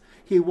us.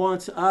 He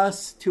wants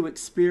us to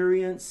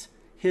experience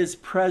his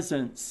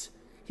presence.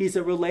 He's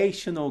a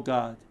relational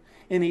God.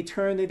 In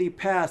eternity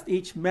past,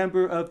 each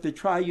member of the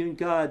triune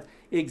God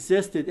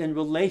existed in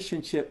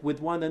relationship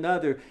with one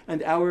another,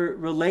 and our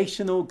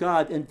relational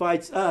God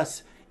invites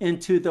us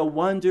into the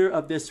wonder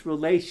of this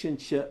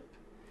relationship.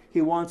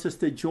 He wants us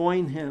to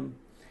join him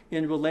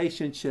in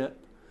relationship.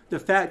 The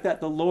fact that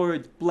the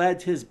Lord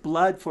bled his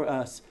blood for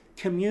us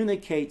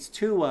communicates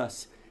to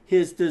us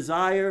his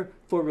desire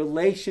for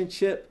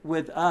relationship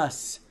with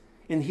us.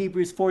 In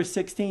Hebrews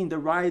 4:16, the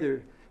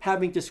writer,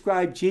 having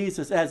described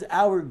Jesus as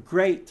our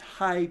great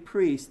high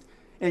priest,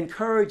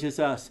 encourages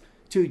us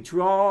to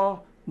draw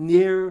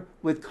near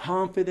with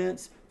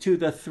confidence to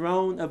the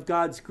throne of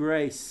God's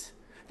grace,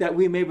 that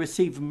we may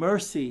receive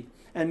mercy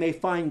and may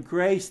find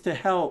grace to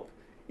help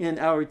in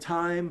our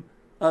time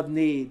of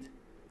need.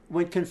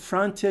 When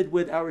confronted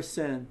with our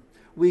sin,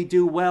 we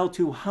do well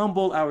to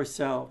humble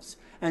ourselves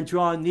and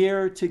draw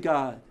near to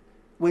God.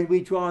 When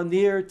we draw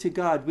near to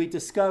God, we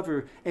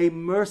discover a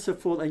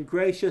merciful and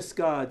gracious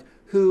God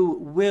who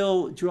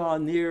will draw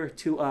near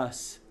to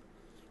us.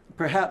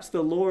 Perhaps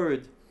the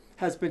Lord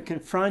has been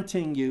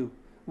confronting you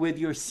with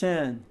your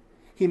sin.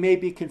 He may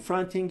be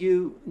confronting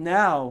you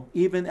now,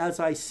 even as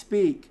I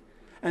speak.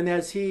 And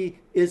as he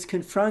is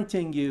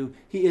confronting you,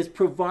 he is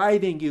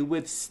providing you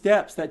with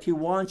steps that he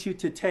wants you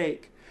to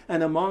take.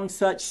 And among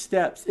such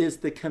steps is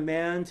the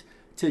command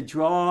to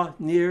draw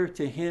near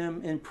to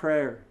him in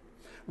prayer.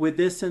 With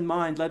this in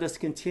mind, let us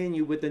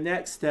continue with the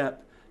next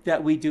step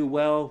that we do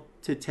well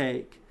to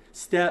take.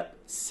 Step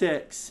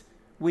 6,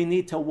 we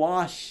need to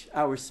wash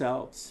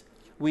ourselves.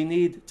 We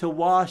need to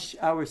wash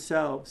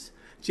ourselves.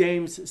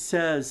 James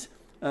says,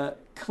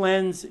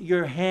 cleanse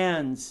your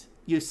hands,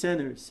 you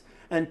sinners,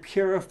 and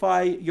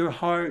purify your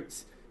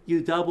hearts,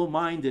 you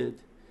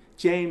double-minded.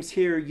 James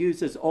here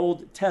uses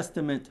Old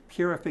Testament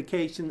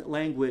purification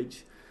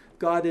language.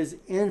 God is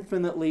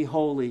infinitely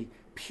holy,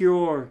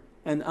 pure,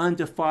 and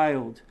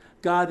undefiled.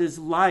 God is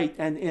light,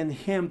 and in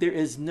him there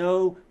is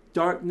no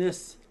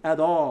darkness at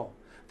all.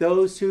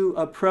 Those who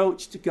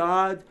approached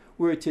God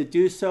were to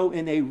do so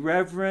in a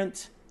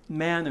reverent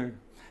manner.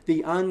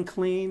 The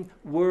unclean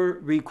were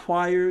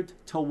required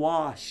to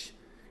wash.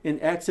 In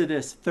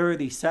Exodus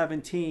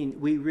 30:17,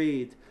 we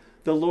read,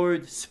 the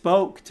Lord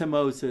spoke to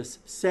Moses,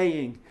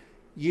 saying,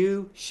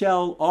 you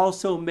shall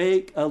also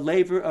make a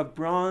laver of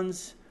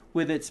bronze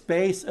with its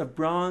base of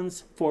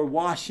bronze for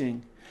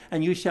washing,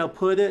 and you shall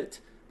put it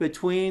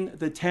between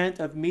the tent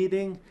of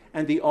meeting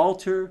and the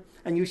altar,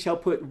 and you shall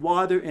put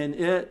water in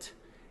it,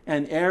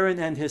 and Aaron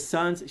and his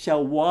sons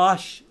shall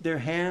wash their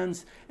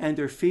hands and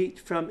their feet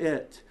from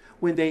it.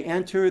 When they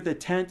enter the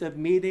tent of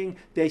meeting,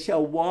 they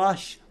shall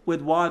wash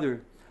with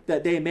water,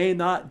 that they may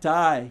not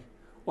die.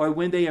 Or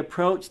when they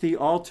approach the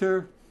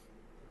altar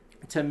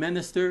to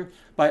minister,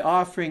 by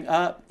offering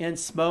up in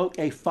smoke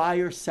a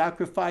fire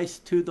sacrifice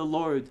to the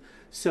Lord,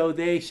 so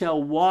they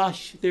shall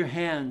wash their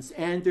hands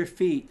and their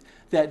feet,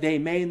 that they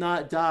may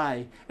not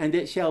die, and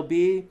it shall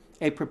be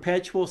a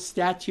perpetual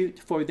statute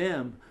for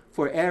them,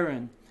 for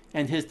Aaron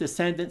and his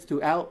descendants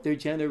throughout their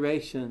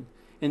generation.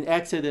 In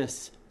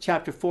Exodus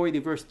chapter 40,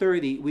 verse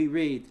 30, we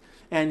read,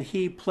 and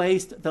he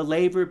placed the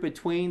laver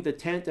between the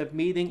tent of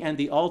meeting and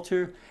the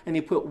altar, and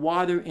he put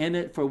water in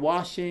it for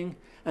washing,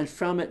 and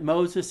from it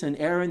Moses and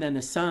Aaron and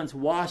his sons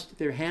washed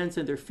their hands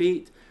and their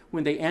feet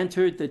when they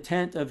entered the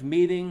tent of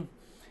meeting.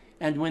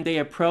 And when they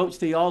approached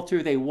the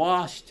altar, they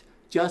washed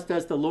just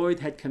as the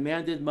Lord had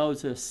commanded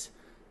Moses.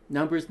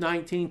 Numbers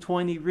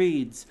 19:20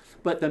 reads,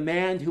 "But the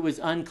man who is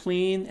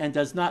unclean and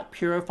does not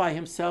purify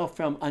himself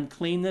from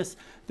uncleanness,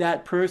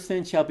 that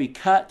person shall be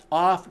cut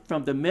off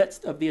from the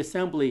midst of the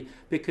assembly,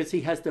 because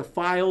he has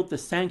defiled the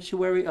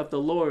sanctuary of the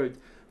Lord.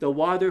 The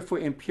water for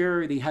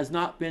impurity has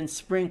not been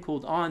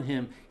sprinkled on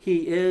him.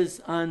 He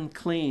is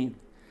unclean."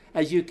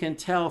 As you can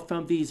tell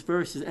from these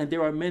verses, and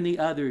there are many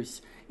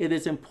others, it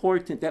is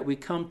important that we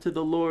come to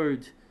the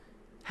Lord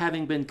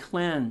having been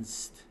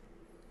cleansed.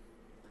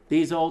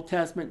 These Old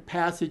Testament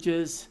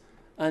passages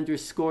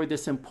underscore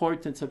this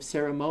importance of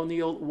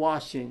ceremonial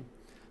washing.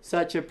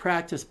 Such a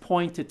practice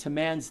pointed to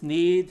man's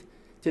need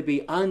to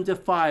be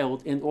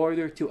undefiled in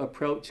order to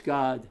approach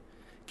God.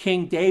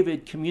 King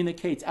David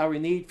communicates our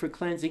need for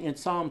cleansing in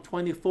Psalm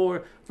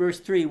 24, verse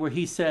 3, where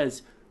he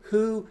says,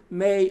 "Who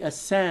may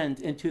ascend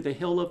into the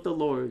hill of the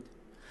Lord?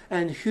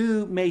 And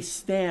who may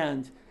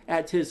stand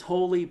at his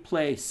holy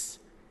place?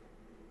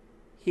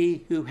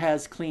 He who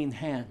has clean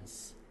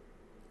hands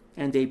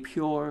and a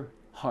pure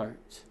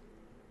heart."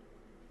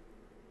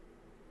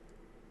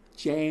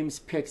 James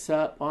picks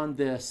up on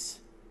this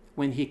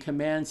when he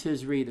commands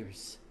his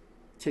readers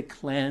to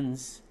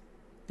cleanse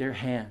their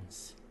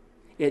hands.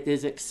 It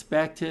is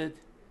expected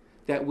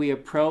that we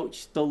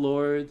approach the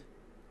Lord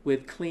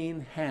with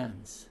clean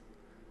hands.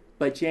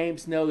 But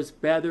James knows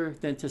better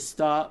than to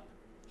stop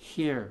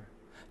here.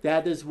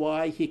 That is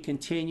why he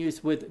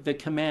continues with the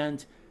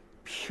command,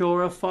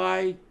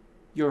 "Purify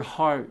your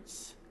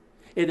hearts."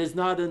 It is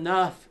not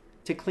enough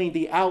to clean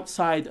the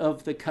outside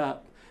of the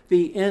cup.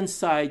 The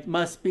inside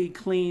must be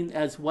clean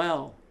as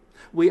well.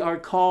 We are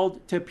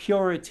called to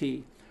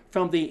purity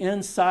from the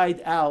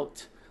inside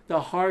out.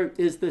 The heart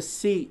is the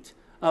seat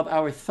of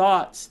our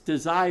thoughts,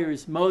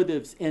 desires,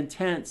 motives,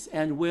 intents,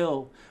 and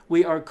will.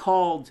 We are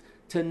called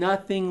to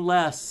nothing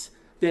less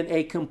than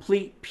a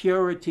complete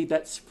purity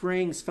that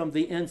springs from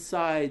the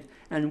inside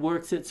and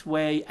works its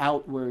way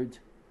outward.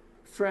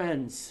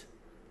 Friends,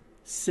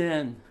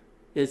 sin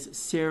is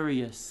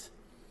serious.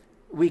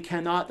 We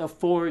cannot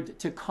afford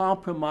to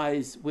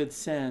compromise with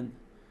sin.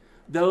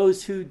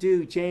 Those who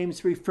do,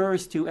 James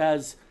refers to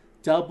as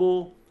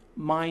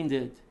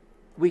double-minded.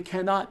 We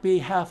cannot be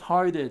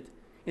half-hearted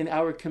in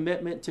our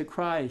commitment to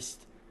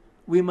Christ.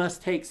 We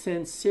must take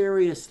sin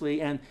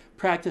seriously and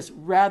practice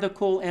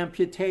radical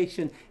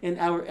amputation in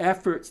our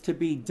efforts to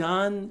be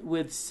done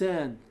with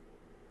sin.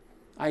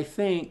 I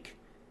think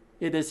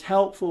it is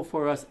helpful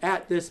for us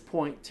at this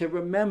point to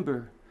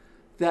remember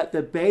that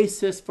the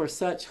basis for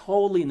such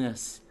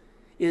holiness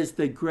is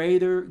the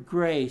greater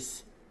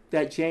grace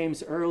that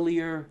James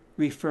earlier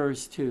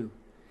refers to.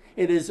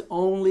 It is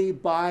only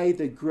by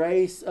the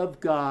grace of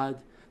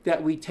God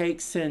that we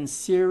take sin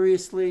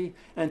seriously,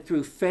 and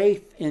through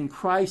faith in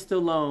Christ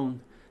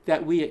alone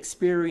that we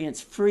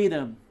experience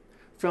freedom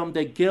from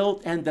the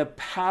guilt and the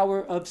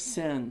power of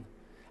sin.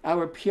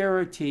 Our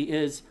purity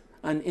is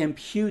an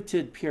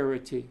imputed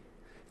purity.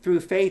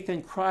 Through faith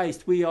in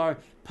Christ, we are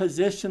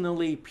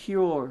positionally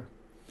pure.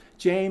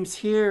 James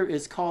here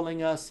is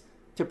calling us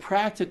to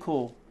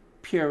practical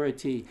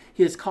purity.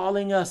 He is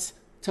calling us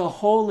to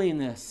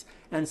holiness,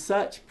 and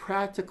such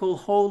practical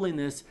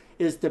holiness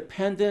is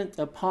dependent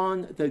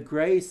upon the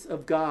grace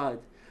of God.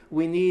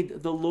 We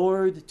need the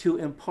Lord to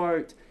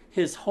impart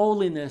his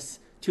holiness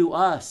to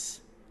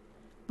us,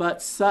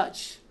 but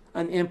such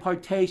an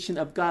impartation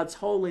of God's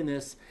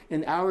holiness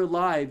in our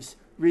lives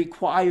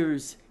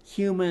requires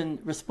human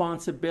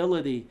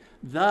responsibility.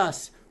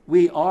 Thus,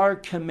 we are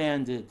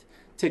commanded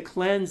to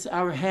cleanse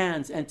our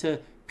hands and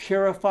to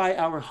purify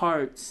our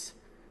hearts.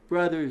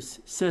 Brothers,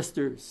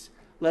 sisters,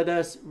 let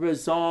us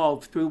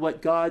resolve through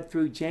what God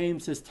through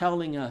James is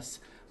telling us.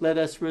 Let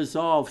us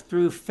resolve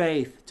through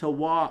faith to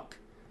walk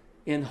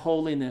in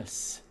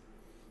holiness.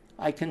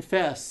 I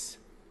confess,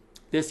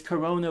 this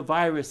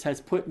coronavirus has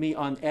put me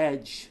on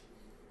edge.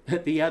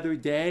 The other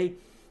day,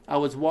 I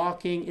was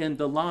walking in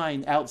the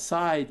line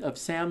outside of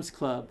Sam's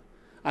Club.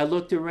 I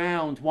looked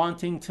around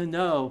wanting to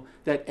know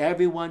that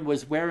everyone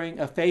was wearing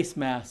a face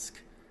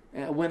mask.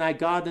 When I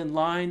got in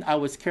line, I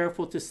was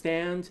careful to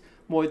stand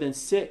more than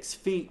 6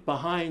 feet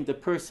behind the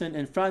person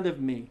in front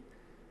of me.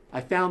 I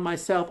found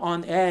myself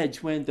on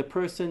edge when the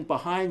person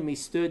behind me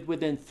stood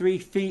within 3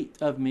 feet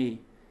of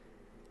me.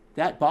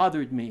 That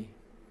bothered me.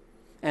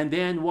 And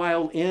then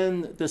while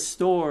in the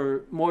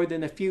store, more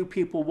than a few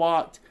people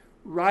walked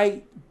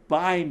right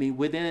by me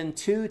within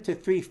 2 to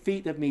 3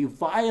 feet of me,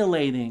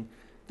 violating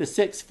the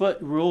 6-foot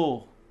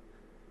rule.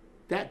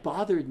 That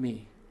bothered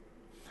me.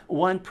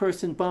 One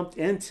person bumped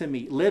into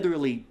me,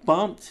 literally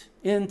bumped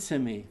into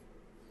me.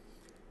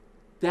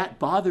 That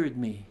bothered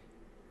me.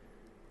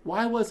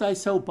 Why was I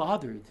so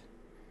bothered?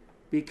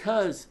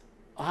 Because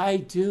I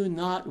do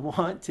not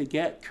want to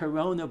get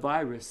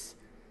coronavirus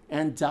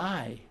and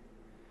die,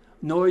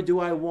 nor do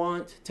I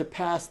want to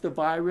pass the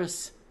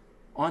virus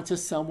onto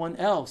someone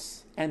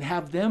else and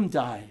have them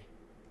die.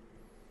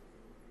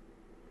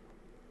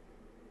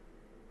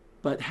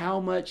 But how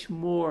much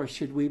more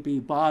should we be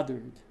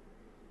bothered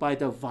by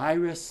the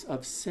virus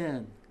of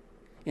sin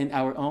in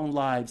our own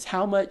lives,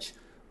 how much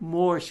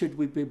more should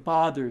we be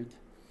bothered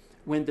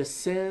when the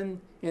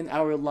sin in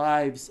our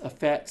lives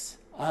affects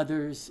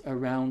others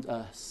around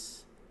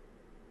us?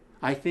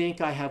 I think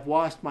I have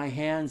washed my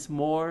hands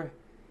more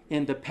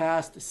in the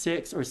past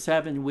 6 or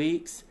 7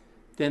 weeks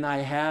than I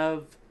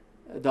have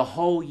the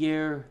whole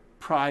year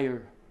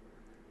prior.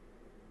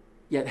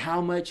 Yet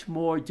how much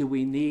more do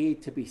we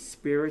need to be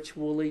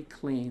spiritually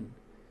clean?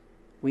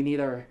 We need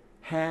our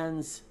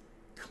hands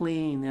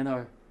clean and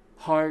our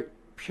heart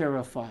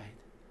purified.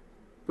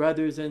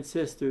 Brothers and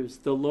sisters,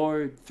 the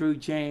Lord through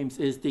James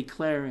is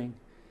declaring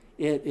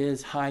it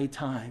is high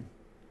time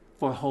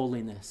for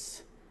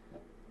holiness.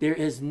 There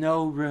is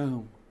no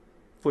room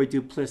for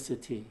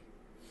duplicity.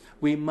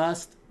 We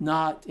must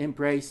not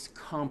embrace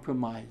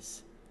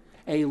compromise.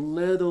 A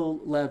little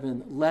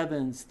leaven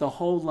leavens the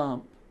whole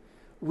lump.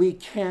 We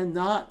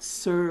cannot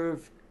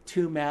serve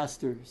two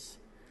masters.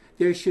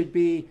 There should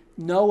be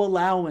no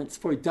allowance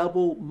for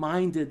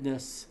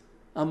double-mindedness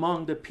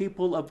among the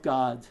people of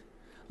God.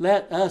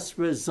 Let us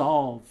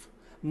resolve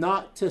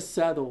not to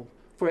settle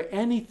for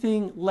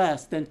anything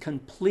less than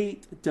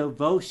complete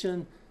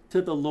devotion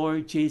to the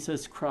Lord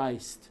Jesus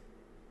Christ.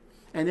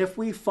 And if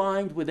we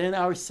find within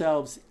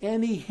ourselves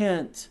any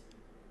hint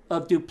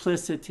of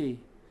duplicity,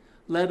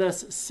 let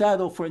us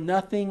settle for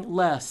nothing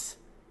less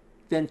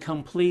than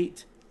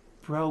complete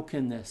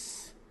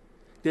brokenness.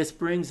 This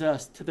brings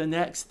us to the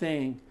next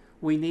thing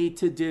we need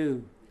to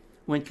do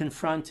when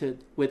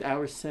confronted with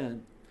our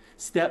sin.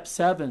 Step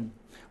 7,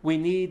 we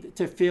need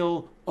to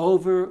feel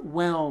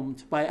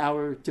overwhelmed by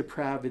our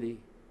depravity.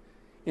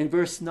 In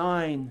verse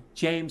 9,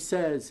 James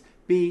says,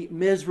 "Be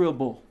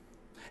miserable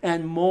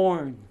and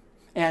mourn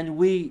and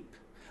weep.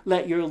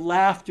 Let your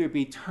laughter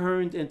be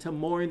turned into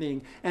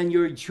mourning and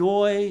your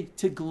joy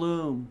to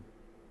gloom."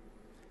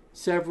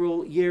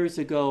 Several years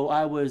ago,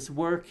 I was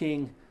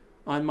working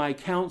on my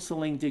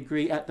counseling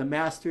degree at the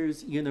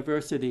Master's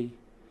University.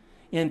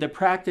 In the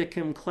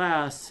practicum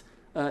class,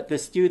 the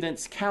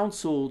students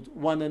counseled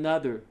one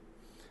another.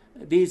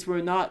 These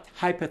were not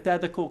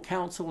hypothetical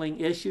counseling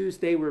issues.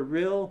 They were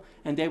real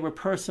and they were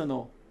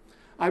personal.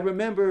 I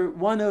remember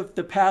one of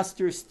the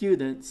pastor's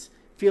students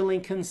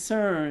feeling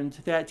concerned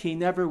that he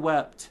never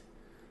wept.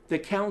 The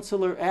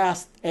counselor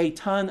asked a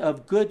ton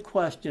of good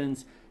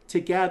questions to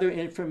gather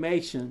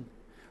information.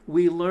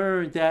 We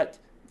learned that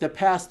the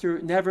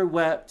pastor never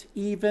wept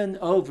even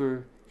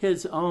over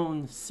his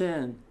own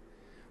sin.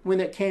 When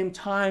it came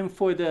time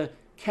for the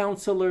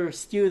counselor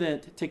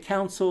student to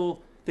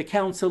counsel the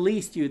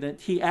counselee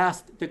student, he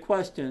asked the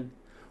question,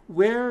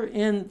 "Where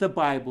in the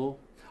Bible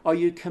are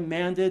you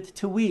commanded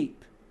to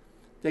weep?"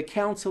 The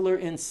counselor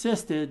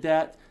insisted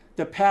that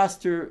the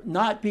pastor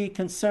not be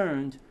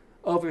concerned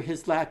over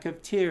his lack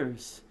of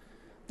tears.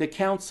 The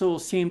counsel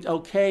seemed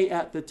okay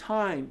at the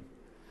time,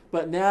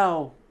 but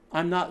now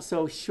I'm not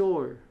so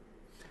sure.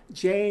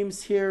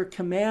 James here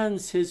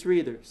commands his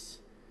readers.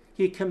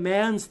 He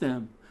commands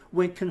them,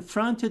 when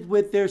confronted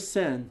with their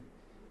sin,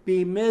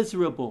 be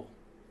miserable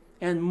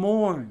and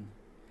mourn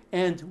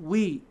and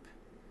weep.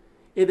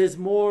 It is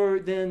more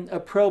than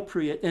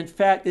appropriate. In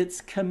fact,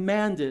 it's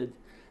commanded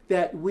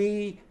that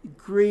we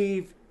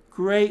grieve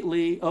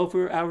greatly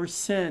over our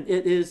sin.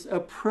 It is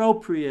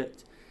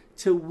appropriate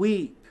to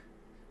weep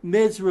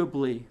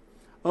miserably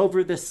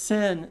over the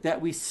sin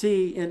that we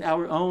see in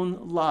our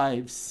own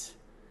lives.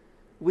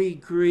 We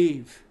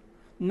grieve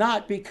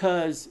not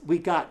because we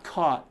got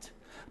caught,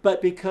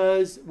 but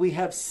because we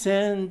have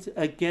sinned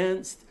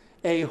against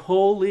a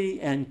holy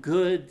and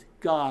good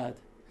God.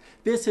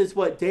 This is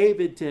what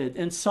David did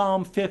in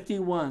Psalm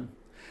 51.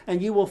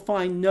 And you will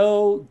find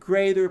no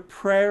greater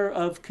prayer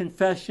of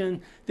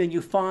confession than you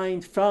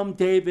find from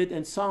David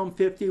in Psalm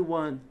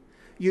 51.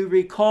 You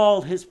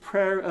recall his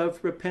prayer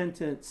of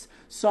repentance.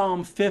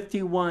 Psalm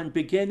 51,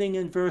 beginning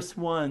in verse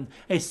 1,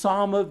 a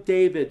psalm of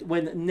David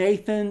when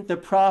Nathan the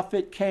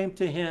prophet came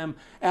to him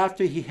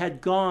after he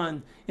had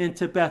gone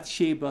into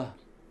Bathsheba.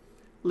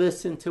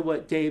 Listen to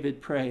what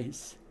David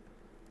prays.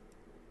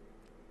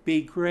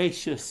 "Be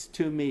gracious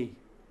to me,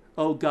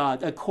 O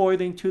God,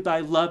 according to thy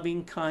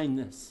loving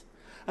kindness.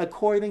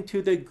 According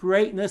to the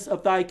greatness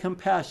of thy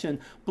compassion,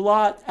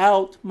 blot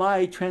out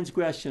my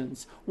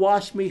transgressions.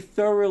 Wash me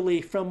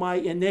thoroughly from my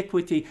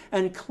iniquity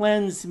and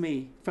cleanse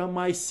me from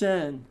my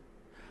sin.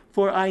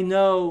 For I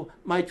know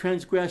my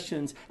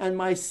transgressions, and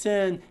my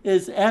sin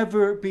is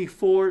ever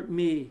before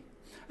me.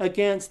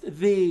 Against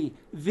thee,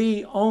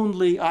 thee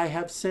only I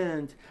have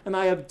sinned, and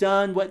I have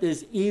done what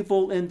is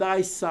evil in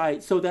thy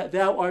sight, so that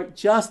thou art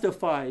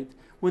justified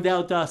when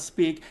thou dost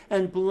speak,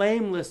 and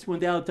blameless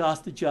when thou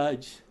dost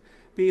judge.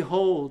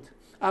 Behold,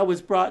 I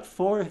was brought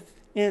forth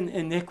in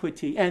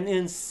iniquity, and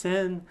in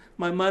sin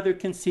my mother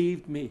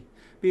conceived me.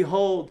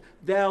 Behold,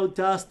 thou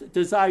dost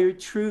desire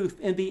truth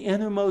in the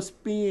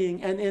innermost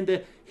being, and in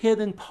the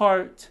hidden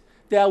part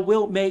thou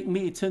wilt make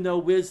me to know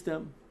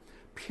wisdom.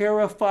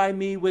 Purify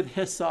me with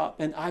hyssop,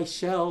 and I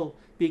shall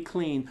be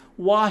clean.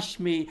 Wash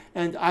me,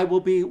 and I will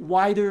be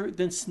whiter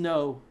than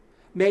snow.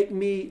 Make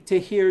me to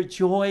hear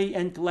joy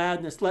and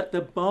gladness. Let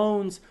the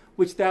bones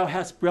which thou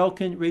hast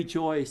broken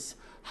rejoice.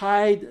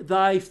 Hide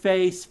thy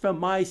face from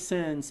my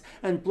sins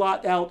and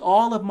blot out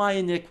all of my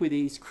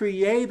iniquities.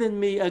 Create in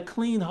me a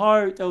clean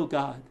heart, O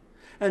God,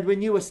 and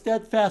renew a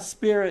steadfast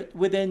spirit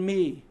within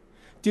me.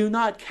 Do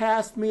not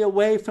cast me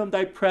away from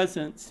thy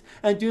presence,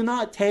 and do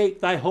not take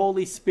thy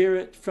Holy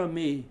Spirit from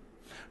me.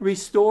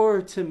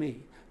 Restore to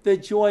me the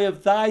joy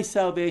of thy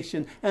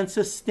salvation, and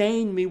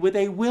sustain me with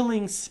a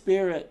willing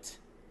spirit.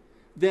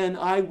 Then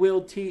I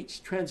will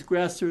teach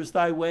transgressors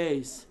thy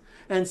ways,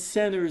 and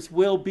sinners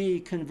will be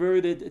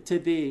converted to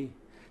thee.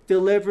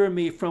 Deliver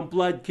me from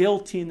blood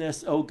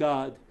guiltiness, O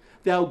God,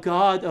 thou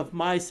God of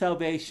my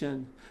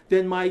salvation.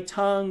 Then my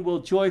tongue will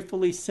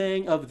joyfully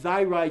sing of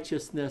thy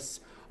righteousness.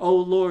 O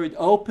Lord,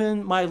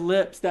 open my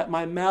lips that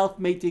my mouth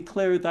may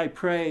declare thy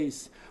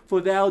praise.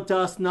 For thou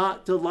dost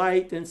not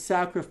delight in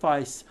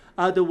sacrifice,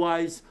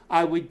 otherwise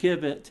I would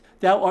give it.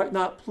 Thou art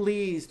not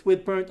pleased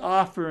with burnt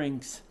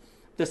offerings.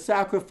 The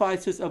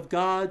sacrifices of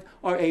God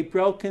are a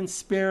broken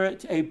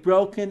spirit, a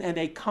broken and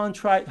a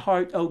contrite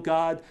heart, O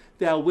God,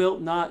 thou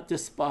wilt not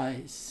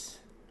despise.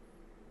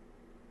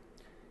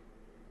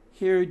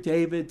 Here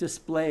David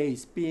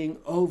displays being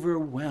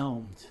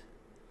overwhelmed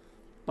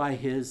by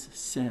his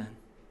sin.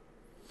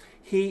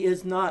 He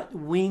is not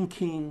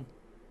winking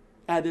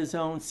at his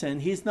own sin.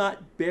 He's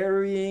not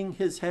burying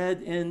his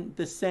head in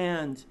the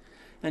sand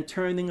and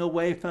turning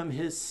away from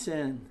his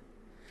sin.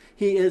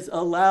 He is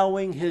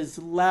allowing his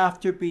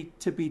laughter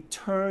to be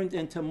turned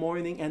into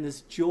mourning and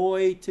his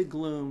joy to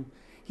gloom.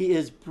 He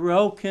is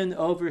broken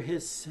over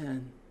his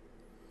sin.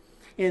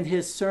 In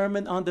his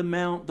Sermon on the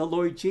Mount, the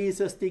Lord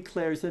Jesus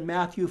declares in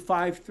Matthew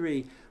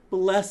 5:3,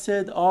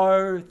 "Blessed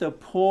are the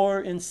poor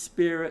in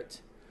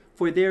spirit,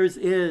 for theirs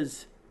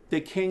is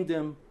the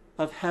kingdom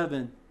of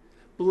heaven.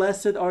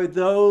 Blessed are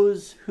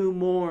those who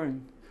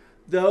mourn,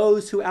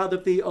 those who out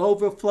of the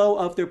overflow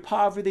of their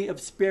poverty of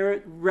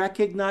spirit,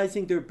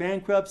 recognizing their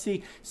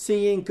bankruptcy,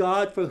 seeing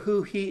God for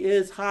who he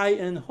is, high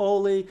and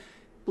holy.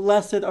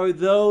 Blessed are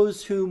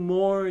those who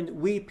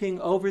mourn,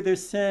 weeping over their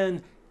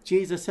sin."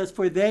 Jesus says,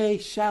 "For they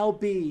shall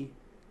be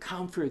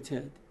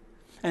comforted."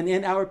 And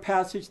in our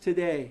passage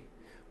today,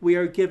 we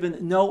are given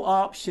no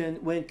option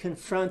when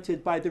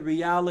confronted by the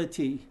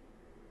reality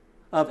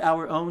of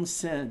our own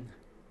sin.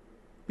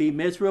 Be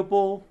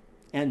miserable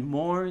and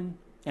mourn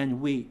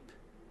and weep.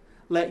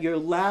 Let your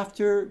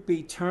laughter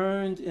be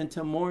turned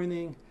into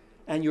mourning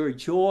and your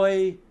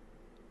joy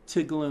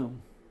to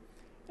gloom.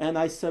 And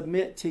I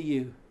submit to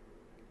you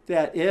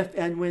that if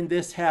and when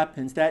this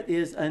happens, that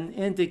is an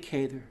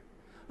indicator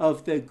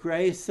of the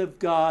grace of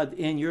God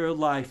in your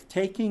life,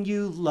 taking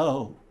you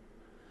low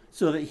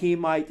so that he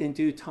might in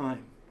due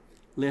time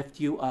lift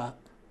you up.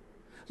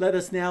 Let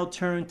us now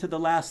turn to the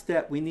last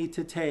step we need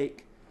to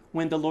take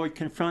when the Lord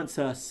confronts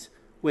us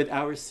with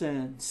our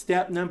sin.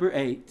 Step number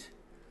 8.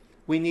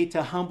 We need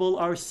to humble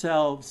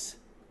ourselves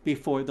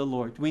before the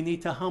Lord. We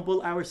need to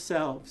humble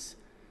ourselves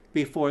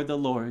before the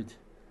Lord.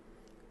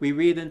 We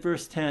read in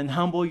verse 10,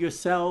 "Humble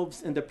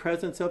yourselves in the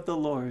presence of the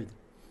Lord,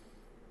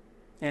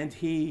 and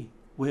he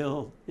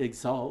will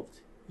exalt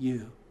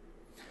you."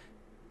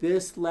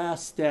 This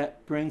last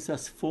step brings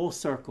us full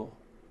circle.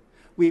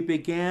 We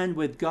began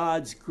with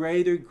God's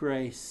greater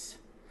grace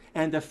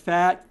and the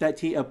fact that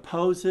he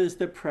opposes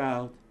the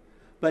proud,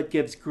 but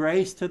gives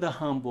grace to the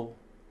humble.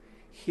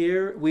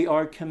 Here we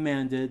are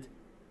commanded,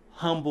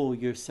 humble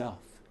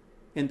yourself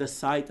in the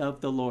sight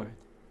of the Lord.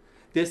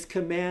 This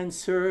command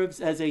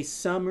serves as a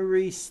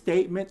summary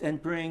statement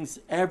and brings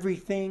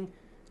everything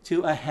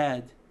to a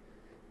head.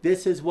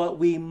 This is what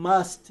we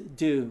must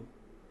do.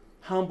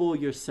 Humble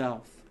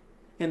yourself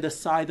in the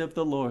sight of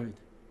the Lord.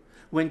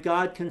 When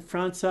God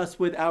confronts us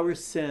with our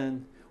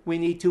sin, we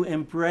need to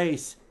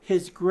embrace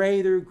his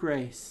greater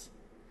grace.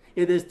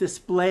 It is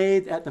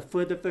displayed at the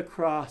foot of the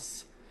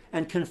cross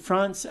and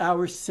confronts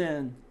our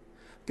sin.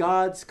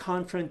 God's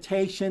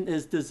confrontation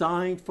is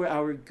designed for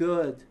our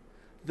good.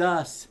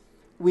 Thus,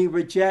 we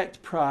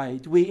reject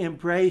pride. We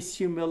embrace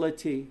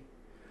humility.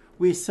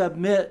 We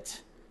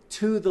submit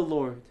to the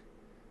Lord.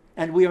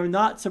 And we are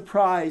not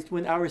surprised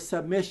when our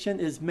submission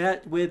is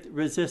met with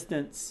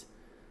resistance.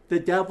 The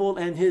devil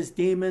and his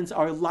demons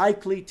are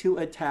likely to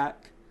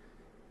attack.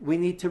 We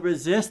need to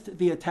resist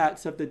the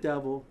attacks of the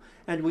devil,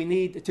 and we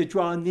need to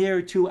draw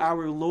near to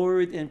our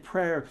Lord in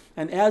prayer.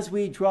 And as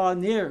we draw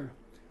near,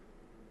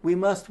 we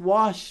must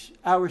wash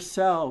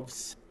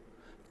ourselves.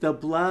 The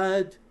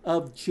blood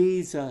of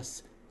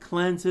Jesus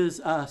cleanses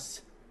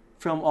us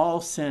from all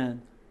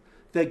sin.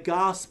 The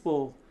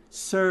gospel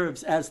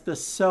serves as the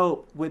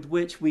soap with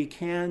which we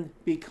can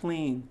be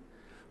clean.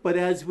 But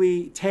as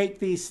we take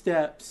these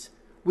steps,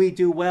 we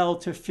do well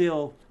to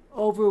feel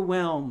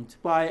overwhelmed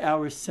by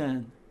our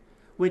sin.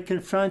 When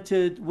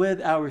confronted with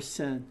our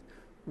sin,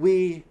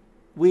 we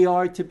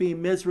are to be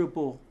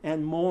miserable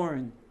and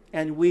mourn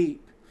and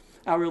weep.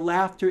 Our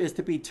laughter is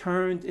to be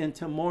turned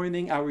into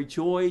mourning, our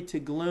joy to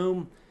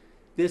gloom.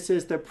 This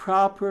is the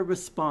proper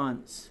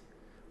response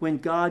when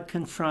God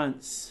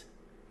confronts,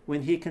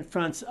 when he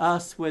confronts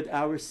us with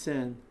our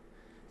sin.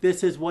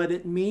 This is what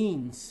it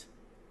means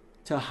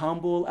to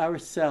humble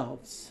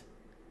ourselves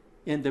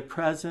in the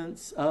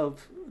presence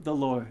of the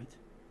Lord.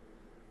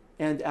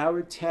 And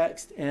our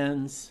text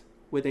ends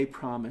with a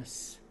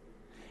promise.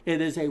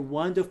 It is a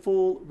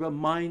wonderful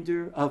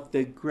reminder of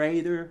the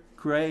greater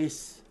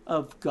grace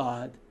of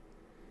God.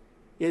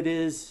 It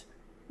is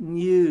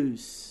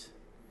news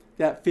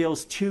that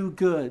feels too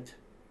good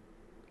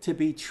to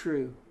be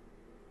true.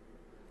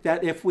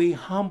 That if we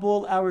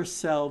humble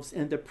ourselves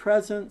in the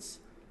presence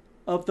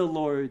of the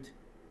Lord,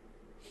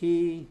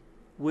 He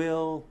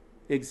will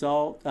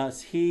exalt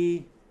us.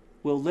 He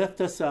will lift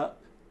us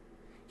up.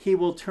 He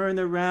will turn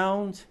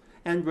around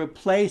and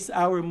replace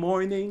our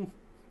mourning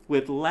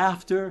with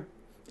laughter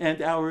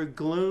and our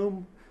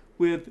gloom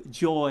with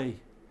joy.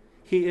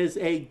 He is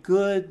a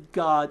good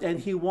God, and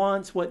He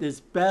wants what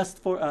is best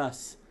for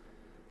us.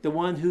 The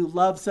one who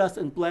loves us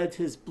and bled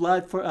His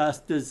blood for us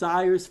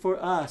desires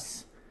for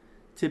us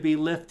to be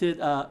lifted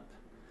up.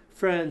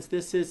 Friends,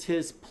 this is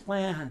His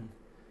plan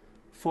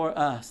for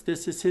us.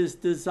 This is His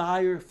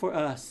desire for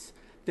us,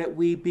 that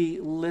we be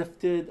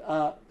lifted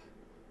up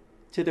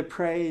to the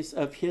praise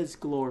of His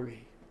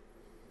glory.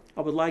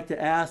 I would like to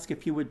ask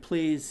if you would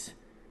please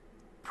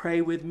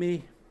pray with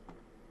me.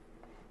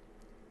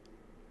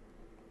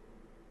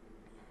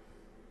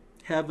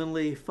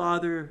 Heavenly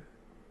Father,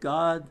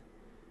 God,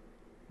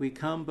 we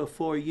come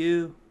before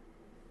you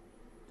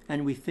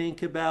and we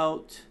think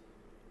about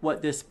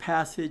what this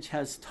passage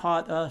has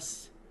taught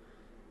us,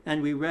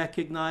 and we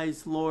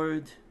recognize,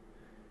 Lord,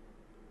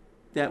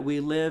 that we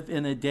live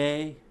in a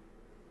day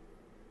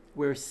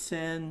where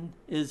sin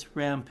is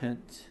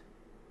rampant.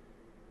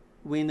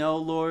 We know,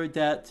 Lord,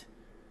 that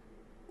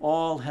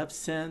all have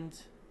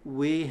sinned,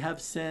 we have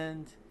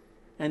sinned,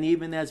 and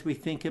even as we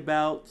think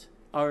about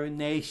our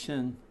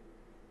nation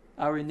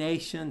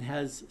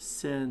has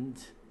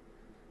sinned.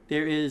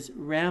 There is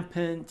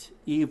rampant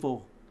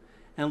evil.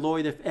 And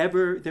Lord, if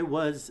ever there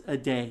was a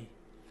day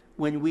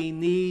when we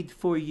need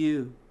for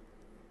you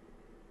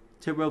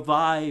to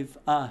revive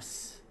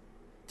us,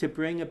 to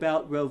bring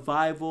about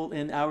revival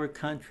in our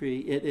country,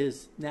 it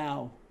is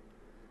now.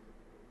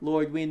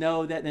 Lord, we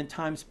know that in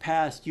times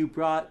past you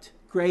brought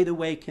great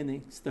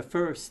awakenings, the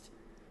first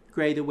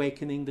great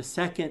awakening, the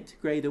second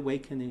great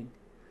awakening.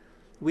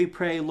 We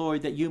pray,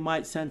 Lord, that you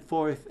might send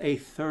forth a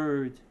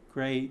third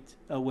great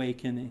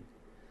awakening,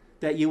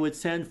 that you would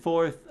send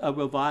forth a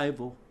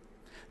revival,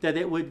 that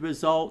it would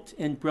result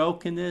in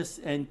brokenness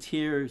and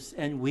tears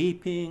and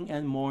weeping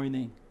and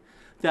mourning,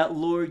 that,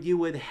 Lord, you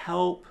would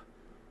help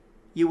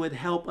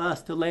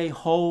us to lay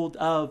hold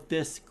of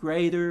this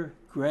greater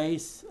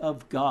grace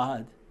of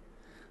God.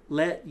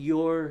 Let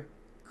your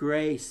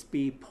grace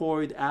be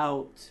poured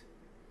out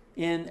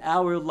in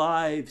our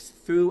lives,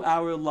 through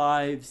our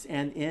lives,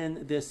 and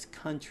in this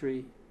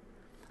country.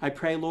 I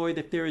pray, Lord,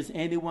 if there is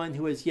anyone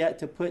who has yet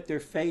to put their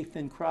faith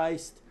in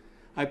Christ,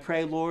 I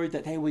pray, Lord,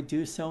 that they would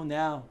do so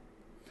now.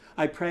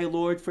 I pray,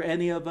 Lord, for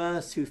any of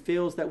us who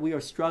feels that we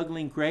are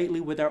struggling greatly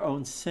with our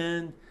own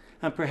sin,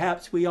 and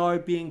perhaps we are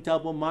being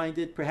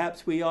double-minded,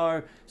 perhaps we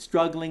are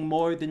struggling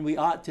more than we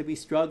ought to be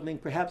struggling,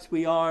 perhaps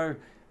we are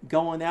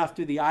going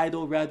after the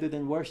idol rather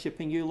than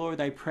worshiping you,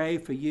 Lord. I pray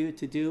for you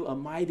to do a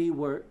mighty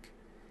work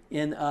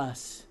in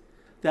us,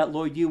 that,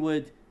 Lord, you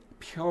would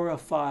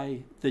purify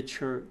the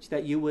church,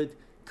 that you would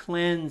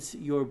cleanse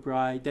your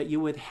bride, that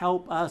you would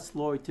help us,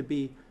 Lord, to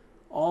be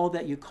all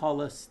that you call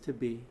us to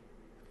be.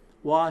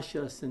 Wash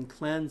us and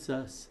cleanse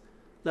us.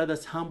 Let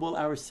us humble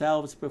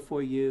ourselves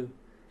before you,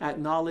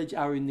 acknowledge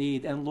our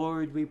need, and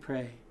Lord, we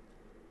pray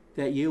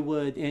that you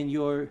would, in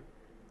your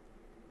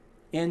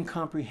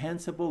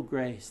incomprehensible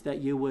grace, that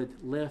you would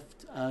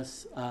lift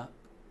us up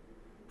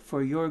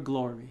for your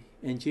glory.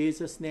 In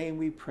Jesus' name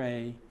we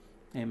pray.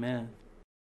 Amen.